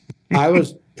thing. I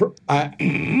was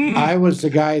I was the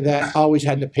guy that always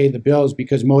had to pay the bills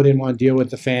because Mo didn't want to deal with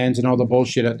the fans and all the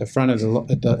bullshit at the front of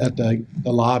the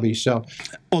lobby. So,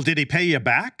 well, did he pay you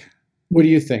back? what do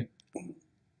you think?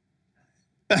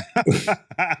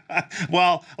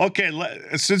 Well, okay.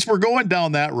 Since we're going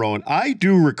down that road, I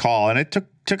do recall, and it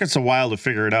took us a while to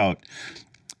figure it out.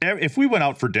 If we went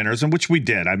out for dinners, and which we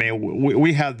did, I mean,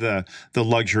 we had the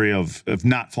luxury of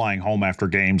not flying home after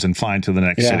games and flying to the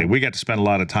next city. We got to spend a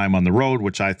lot of time on the road,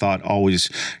 which I thought always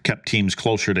kept teams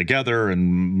closer together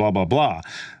and blah, blah, blah.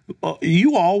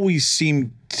 You always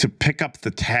seem to pick up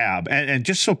the tab, and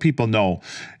just so people know,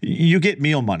 you get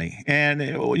meal money, and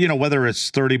you know, whether it's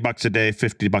 $30 a day,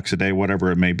 $50 a day,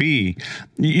 whatever it may be,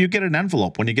 you get an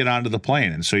envelope when you get onto the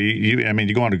plane. And so I mean,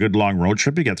 you go on a good long road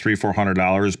trip, you get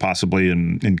 $300-400 possibly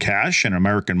in cash and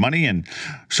American money, and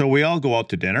so we all go out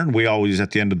to dinner, and we always,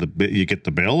 at the end of you get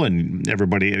the bill, and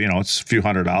everybody, you know, it's a few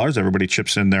 $100s, everybody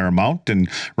chips in their amount, and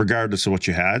regardless of what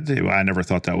you had. I never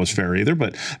thought that was fair either,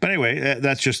 but anyway,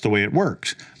 that's just the way it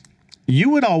works.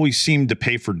 You would always seem to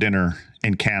pay for dinner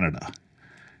in Canada.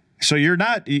 So you're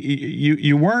not,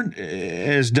 you weren't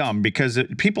as dumb, because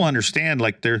people understand,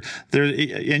 like they're,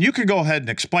 and you could go ahead and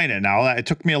explain it now. It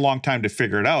took me a long time to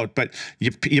figure it out, but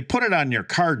you put it on your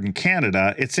card in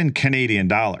Canada, it's in Canadian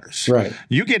dollars. Right.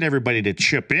 You get everybody to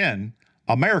chip in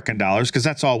American dollars because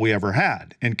that's all we ever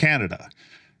had in Canada.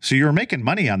 So you were making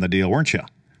money on the deal, weren't you?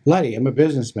 Luddy, I'm a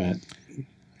businessman.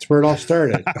 That's where it all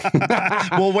started.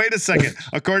 Well, wait a second.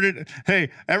 Hey,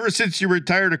 ever since you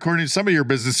retired, according to some of your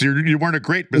business, you weren't a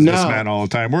great businessman all the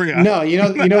time, were you? No, you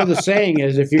know the saying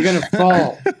is, if you're gonna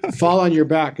fall on your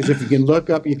back, because if you can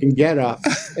look up, you can get up,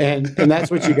 and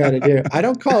that's what you got to do. I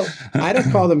don't call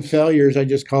them failures. I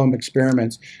just call them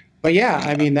experiments. But yeah,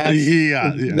 I mean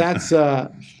that's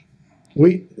that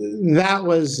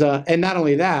was and not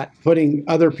only that, putting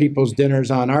other people's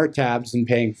dinners on our tabs and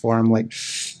paying for them, like.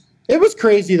 It was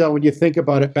crazy though when you think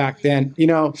about it back then. You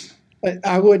know,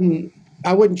 I wouldn't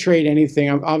trade anything.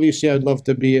 Obviously, I'd love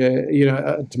to be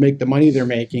to make the money they're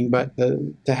making, but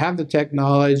to have the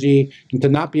technology and to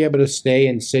not be able to stay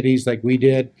in cities like we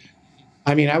did,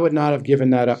 I mean, I would not have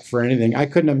given that up for anything. I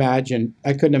couldn't imagine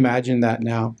that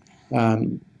now. I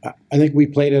think we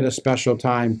played at a special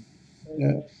time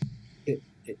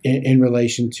in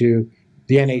relation to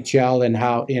the NHL and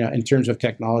how, you know, in terms of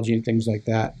technology and things like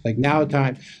that. Like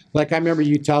like I remember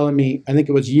you telling me, I think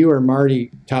it was you or Marty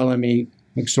telling me,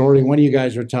 McSorley, one of you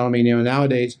guys were telling me, you know,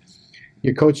 nowadays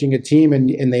you're coaching a team and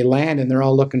they land and they're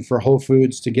all looking for Whole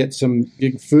Foods to get some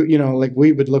food, you know, like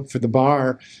we would look for the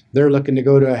bar. They're looking to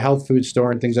go to a health food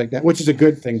store and things like that, which is a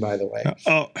good thing, by the way.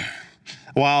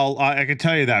 Well, I can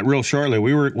tell you that real shortly.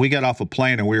 We got off a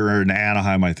plane and we were in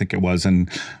Anaheim, I think it was, and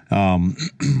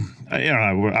you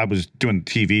know, I was doing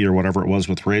TV or whatever it was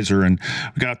with Razor, and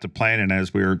we got off the plane, and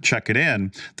as we were checking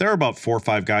in, there were about 4 or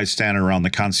 5 guys standing around the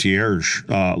concierge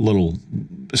little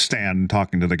stand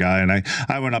talking to the guy, and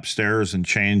I went upstairs and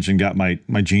changed and got my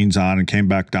jeans on and came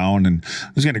back down, and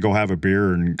I was going to go have a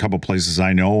beer in a couple places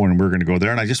I know, and we are going to go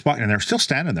there, and I just walked, and they're still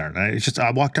standing there, and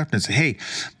I walked up and said, "Hey,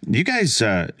 you guys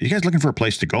looking for a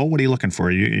place to go? What are you looking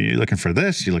for? You looking for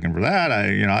this? You looking for that?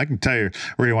 I can tell you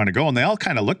where you want to go." And they all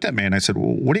kind of looked at me, and I said,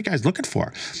 "Well, what are you guys looking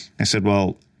for?" I said,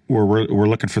 "Well, we're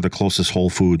looking for the closest Whole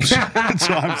Foods." So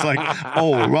I was like,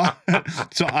 "Oh, well."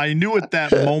 So I knew at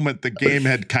that moment the game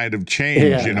had kind of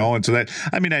changed, you know. And so that,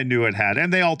 I mean, I knew it had,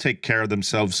 and they all take care of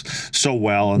themselves so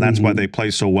well, and that's why they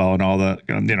play so well and all that,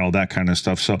 you know, that kind of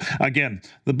stuff. So again,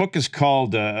 the book is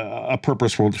called A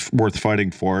Purpose Worth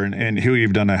Fighting For, and Hugh,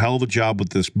 you've done a hell of a job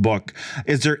with this book.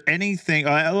 Is there anything?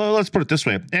 Let's put it this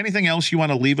way: anything else you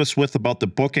want to leave us with about the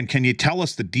book, and can you tell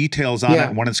us the details on it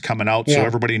and when it's coming out, so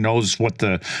everybody knows what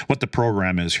the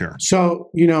program is here? So,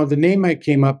 you know, the name I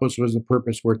came up with was A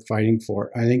Purpose Worth Fighting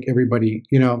For. I think everybody,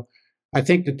 you know, I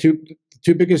think the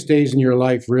two biggest days in your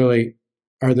life really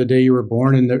are the day you were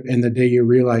born and the day you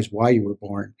realize why you were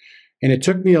born. And it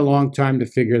took me a long time to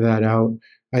figure that out.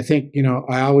 I think, you know,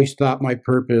 I always thought my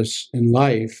purpose in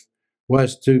life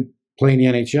was to play in the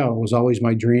NHL. It was always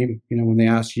my dream. You know, when they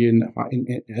asked you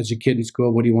as a kid in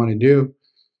school, what do you want to do?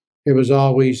 It was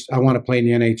always, I want to play in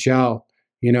the NHL.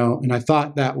 You know, and I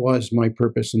thought that was my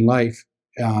purpose in life.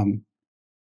 And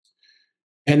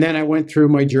then I went through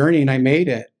my journey and I made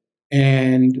it.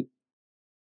 And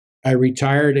I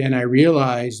retired and I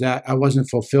realized that I wasn't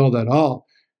fulfilled at all.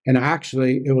 And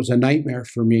actually, it was a nightmare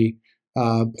for me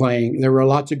playing. There were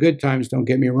lots of good times, don't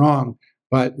get me wrong,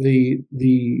 but the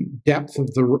depth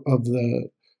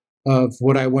of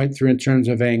what I went through in terms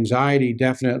of anxiety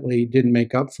definitely didn't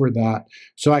make up for that.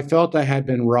 So I felt I had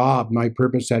been robbed. My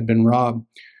purpose had been robbed.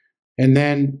 And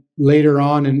then later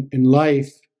on in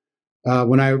life,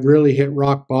 when I really hit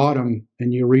rock bottom,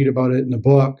 and you read about it in the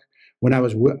book, when I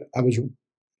was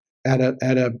at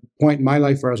a point in my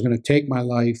life where I was going to take my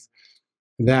life,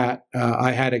 that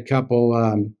I had a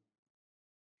couple,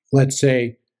 let's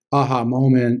say, aha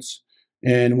moments,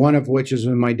 and one of which is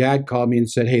when my dad called me and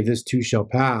said, "Hey, this too shall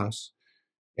pass."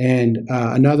 And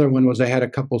another one was I had a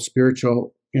couple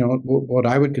spiritual, what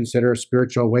I would consider a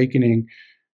spiritual awakening,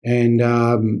 and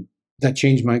that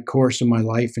changed my course of my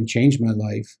life and changed my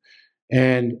life.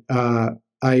 And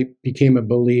I became a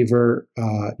believer.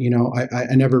 I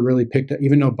never really picked up,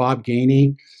 even though Bob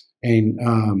Gainey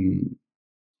and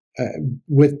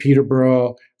with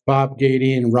Peterborough, Bob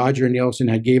Gainey and Roger Nielsen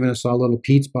had given us all little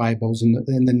Pete's Bibles.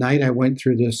 And the night I went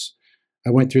through this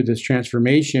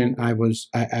transformation. I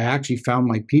actually found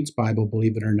my Pete's Bible,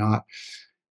 believe it or not.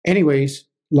 Anyways,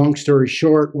 long story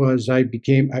short was I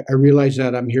realized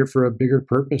that I'm here for a bigger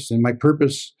purpose, and my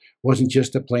purpose wasn't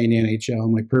just to play in the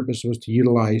NHL. My purpose was to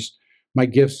utilize my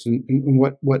gifts and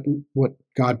what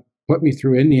God put me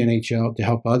through in the NHL to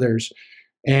help others.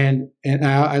 And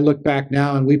I look back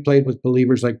now, and we played with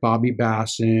believers like Bobby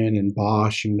Basson and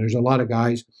Bosch, and there's a lot of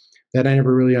guys that I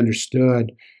never really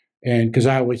understood. And because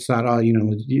I always thought, oh,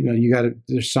 you got to,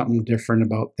 there's something different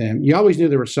about them. You always knew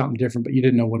there was something different, but you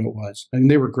didn't know what it was. And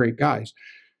they were great guys.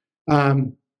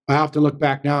 I often look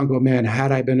back now and go, man,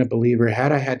 had I been a believer,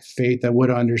 had I had faith, I would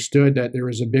have understood that there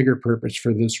was a bigger purpose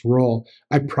for this role.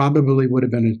 I probably would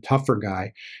have been a tougher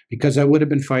guy, because I would have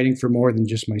been fighting for more than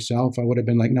just myself. I would have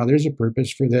been like, no, there's a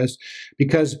purpose for this,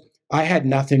 because I had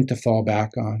nothing to fall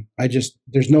back on.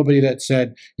 There's nobody that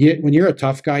said, when you're a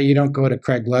tough guy, you don't go to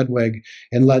Craig Ludwig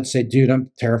and Luds say, dude,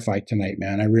 I'm terrified tonight,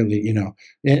 man. I really, and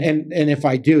if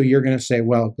I do, you're going to say,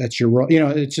 well, that's your role.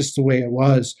 It's just the way it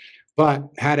was. But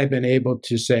had I been able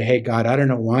to say, hey, God, I don't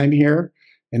know why I'm here,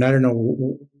 and I don't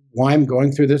know why I'm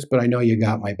going through this, but I know you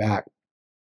got my back.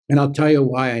 And I'll tell you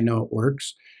why I know it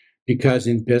works, because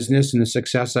in business and the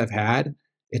success I've had,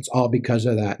 it's all because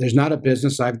of that. There's not a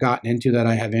business I've gotten into that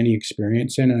I have any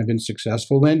experience in and I've been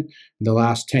successful in the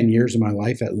last 10 years of my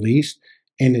life at least,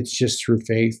 and it's just through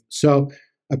faith. So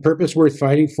a purpose worth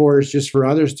fighting for is just for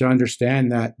others to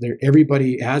understand that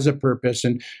everybody has a purpose.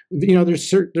 And there's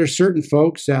certain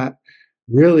folks that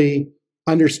really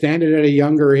understand it at a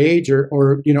younger age,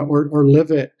 or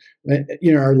live it,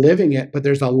 are living it. But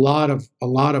there's a lot of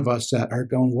us that are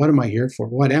going, what am I here for?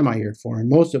 What am I here for? And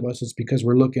most of us, it's because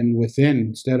we're looking within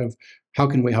instead of how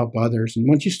can we help others. And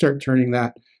once you start turning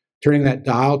that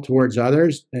dial towards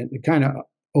others, it kind of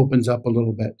opens up a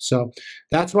little bit. So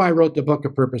that's why I wrote the book, A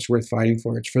Purpose Worth Fighting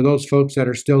For. It's for those folks that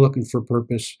are still looking for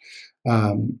purpose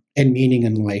and meaning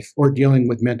in life, or dealing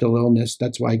with mental illness.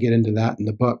 That's why I get into that in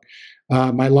the book.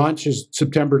 My launch is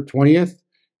September 20th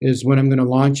is when I'm going to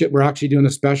launch it. We're actually doing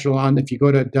a special on, if you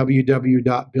go to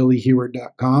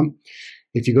www.billyhuard.com,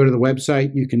 if you go to the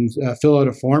website, you can fill out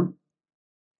a form.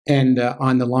 And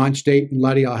on the launch date, and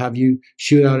Luddy, I'll have you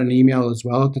shoot out an email as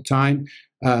well at the time.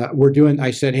 I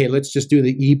said, hey, let's just do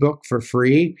the ebook for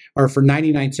free, or for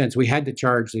 99 cents. We had to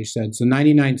charge, they said. So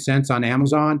 99 cents on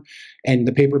Amazon, and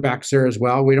the paperback's there as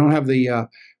well. We don't have the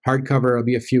hardcover. It'll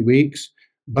be a few weeks,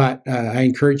 but I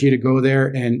encourage you to go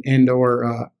there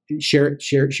or share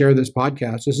this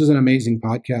podcast. This is an amazing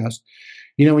podcast.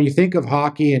 When you think of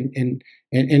hockey and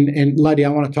Luddy, I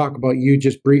want to talk about you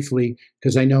just briefly,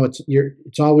 because I know it's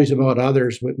always about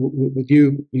others. With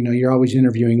you, you're always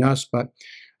interviewing us, but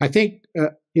I think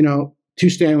 2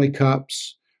 Stanley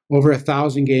Cups, over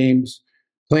 1,000 games,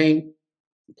 playing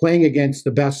against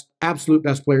the absolute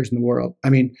best players in the world.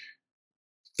 I mean,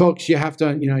 folks, you have to,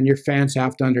 and your fans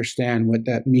have to understand what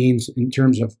that means in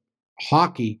terms of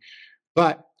hockey,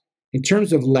 but in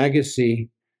terms of legacy.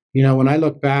 When I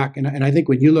look back, and I think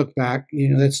when you look back,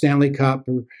 that Stanley Cup,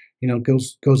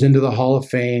 goes into the Hall of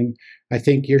Fame. I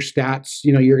think your stats,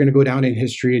 you're going to go down in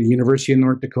history, and University of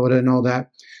North Dakota and all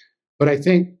that. But I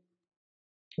think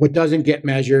what doesn't get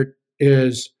measured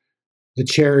is the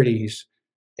charities,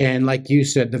 and like you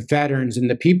said, the veterans and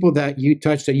the people that you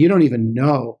touched that you don't even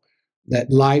know,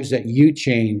 that lives that you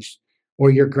changed, or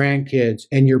your grandkids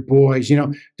and your boys.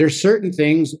 There's certain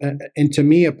things, and to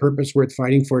me, a purpose worth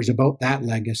fighting for is about that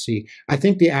legacy. I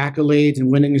think the accolades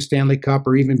and winning a Stanley Cup,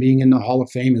 or even being in the Hall of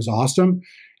Fame, is awesome.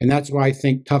 And that's why I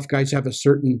think tough guys have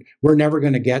we're never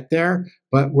going to get there,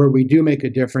 but where we do make a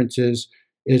difference is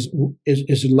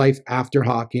life after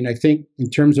hockey. And I think in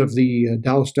terms of the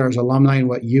Dallas Stars alumni and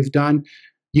what you've done,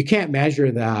 you can't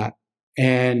measure that.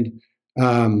 And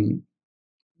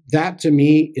that to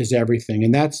me is everything.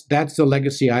 And that's the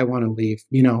legacy I want to leave.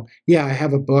 I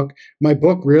have a book. My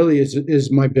book really is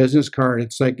my business card.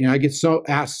 It's like, I get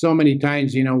asked so many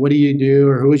times, what do you do?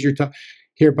 Or who is your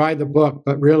here, buy the book,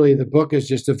 but really the book is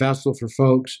just a vessel for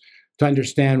folks to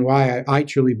understand why I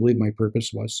truly believe my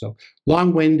purpose was. So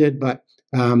long-winded, but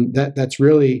that's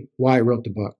really why I wrote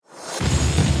the book.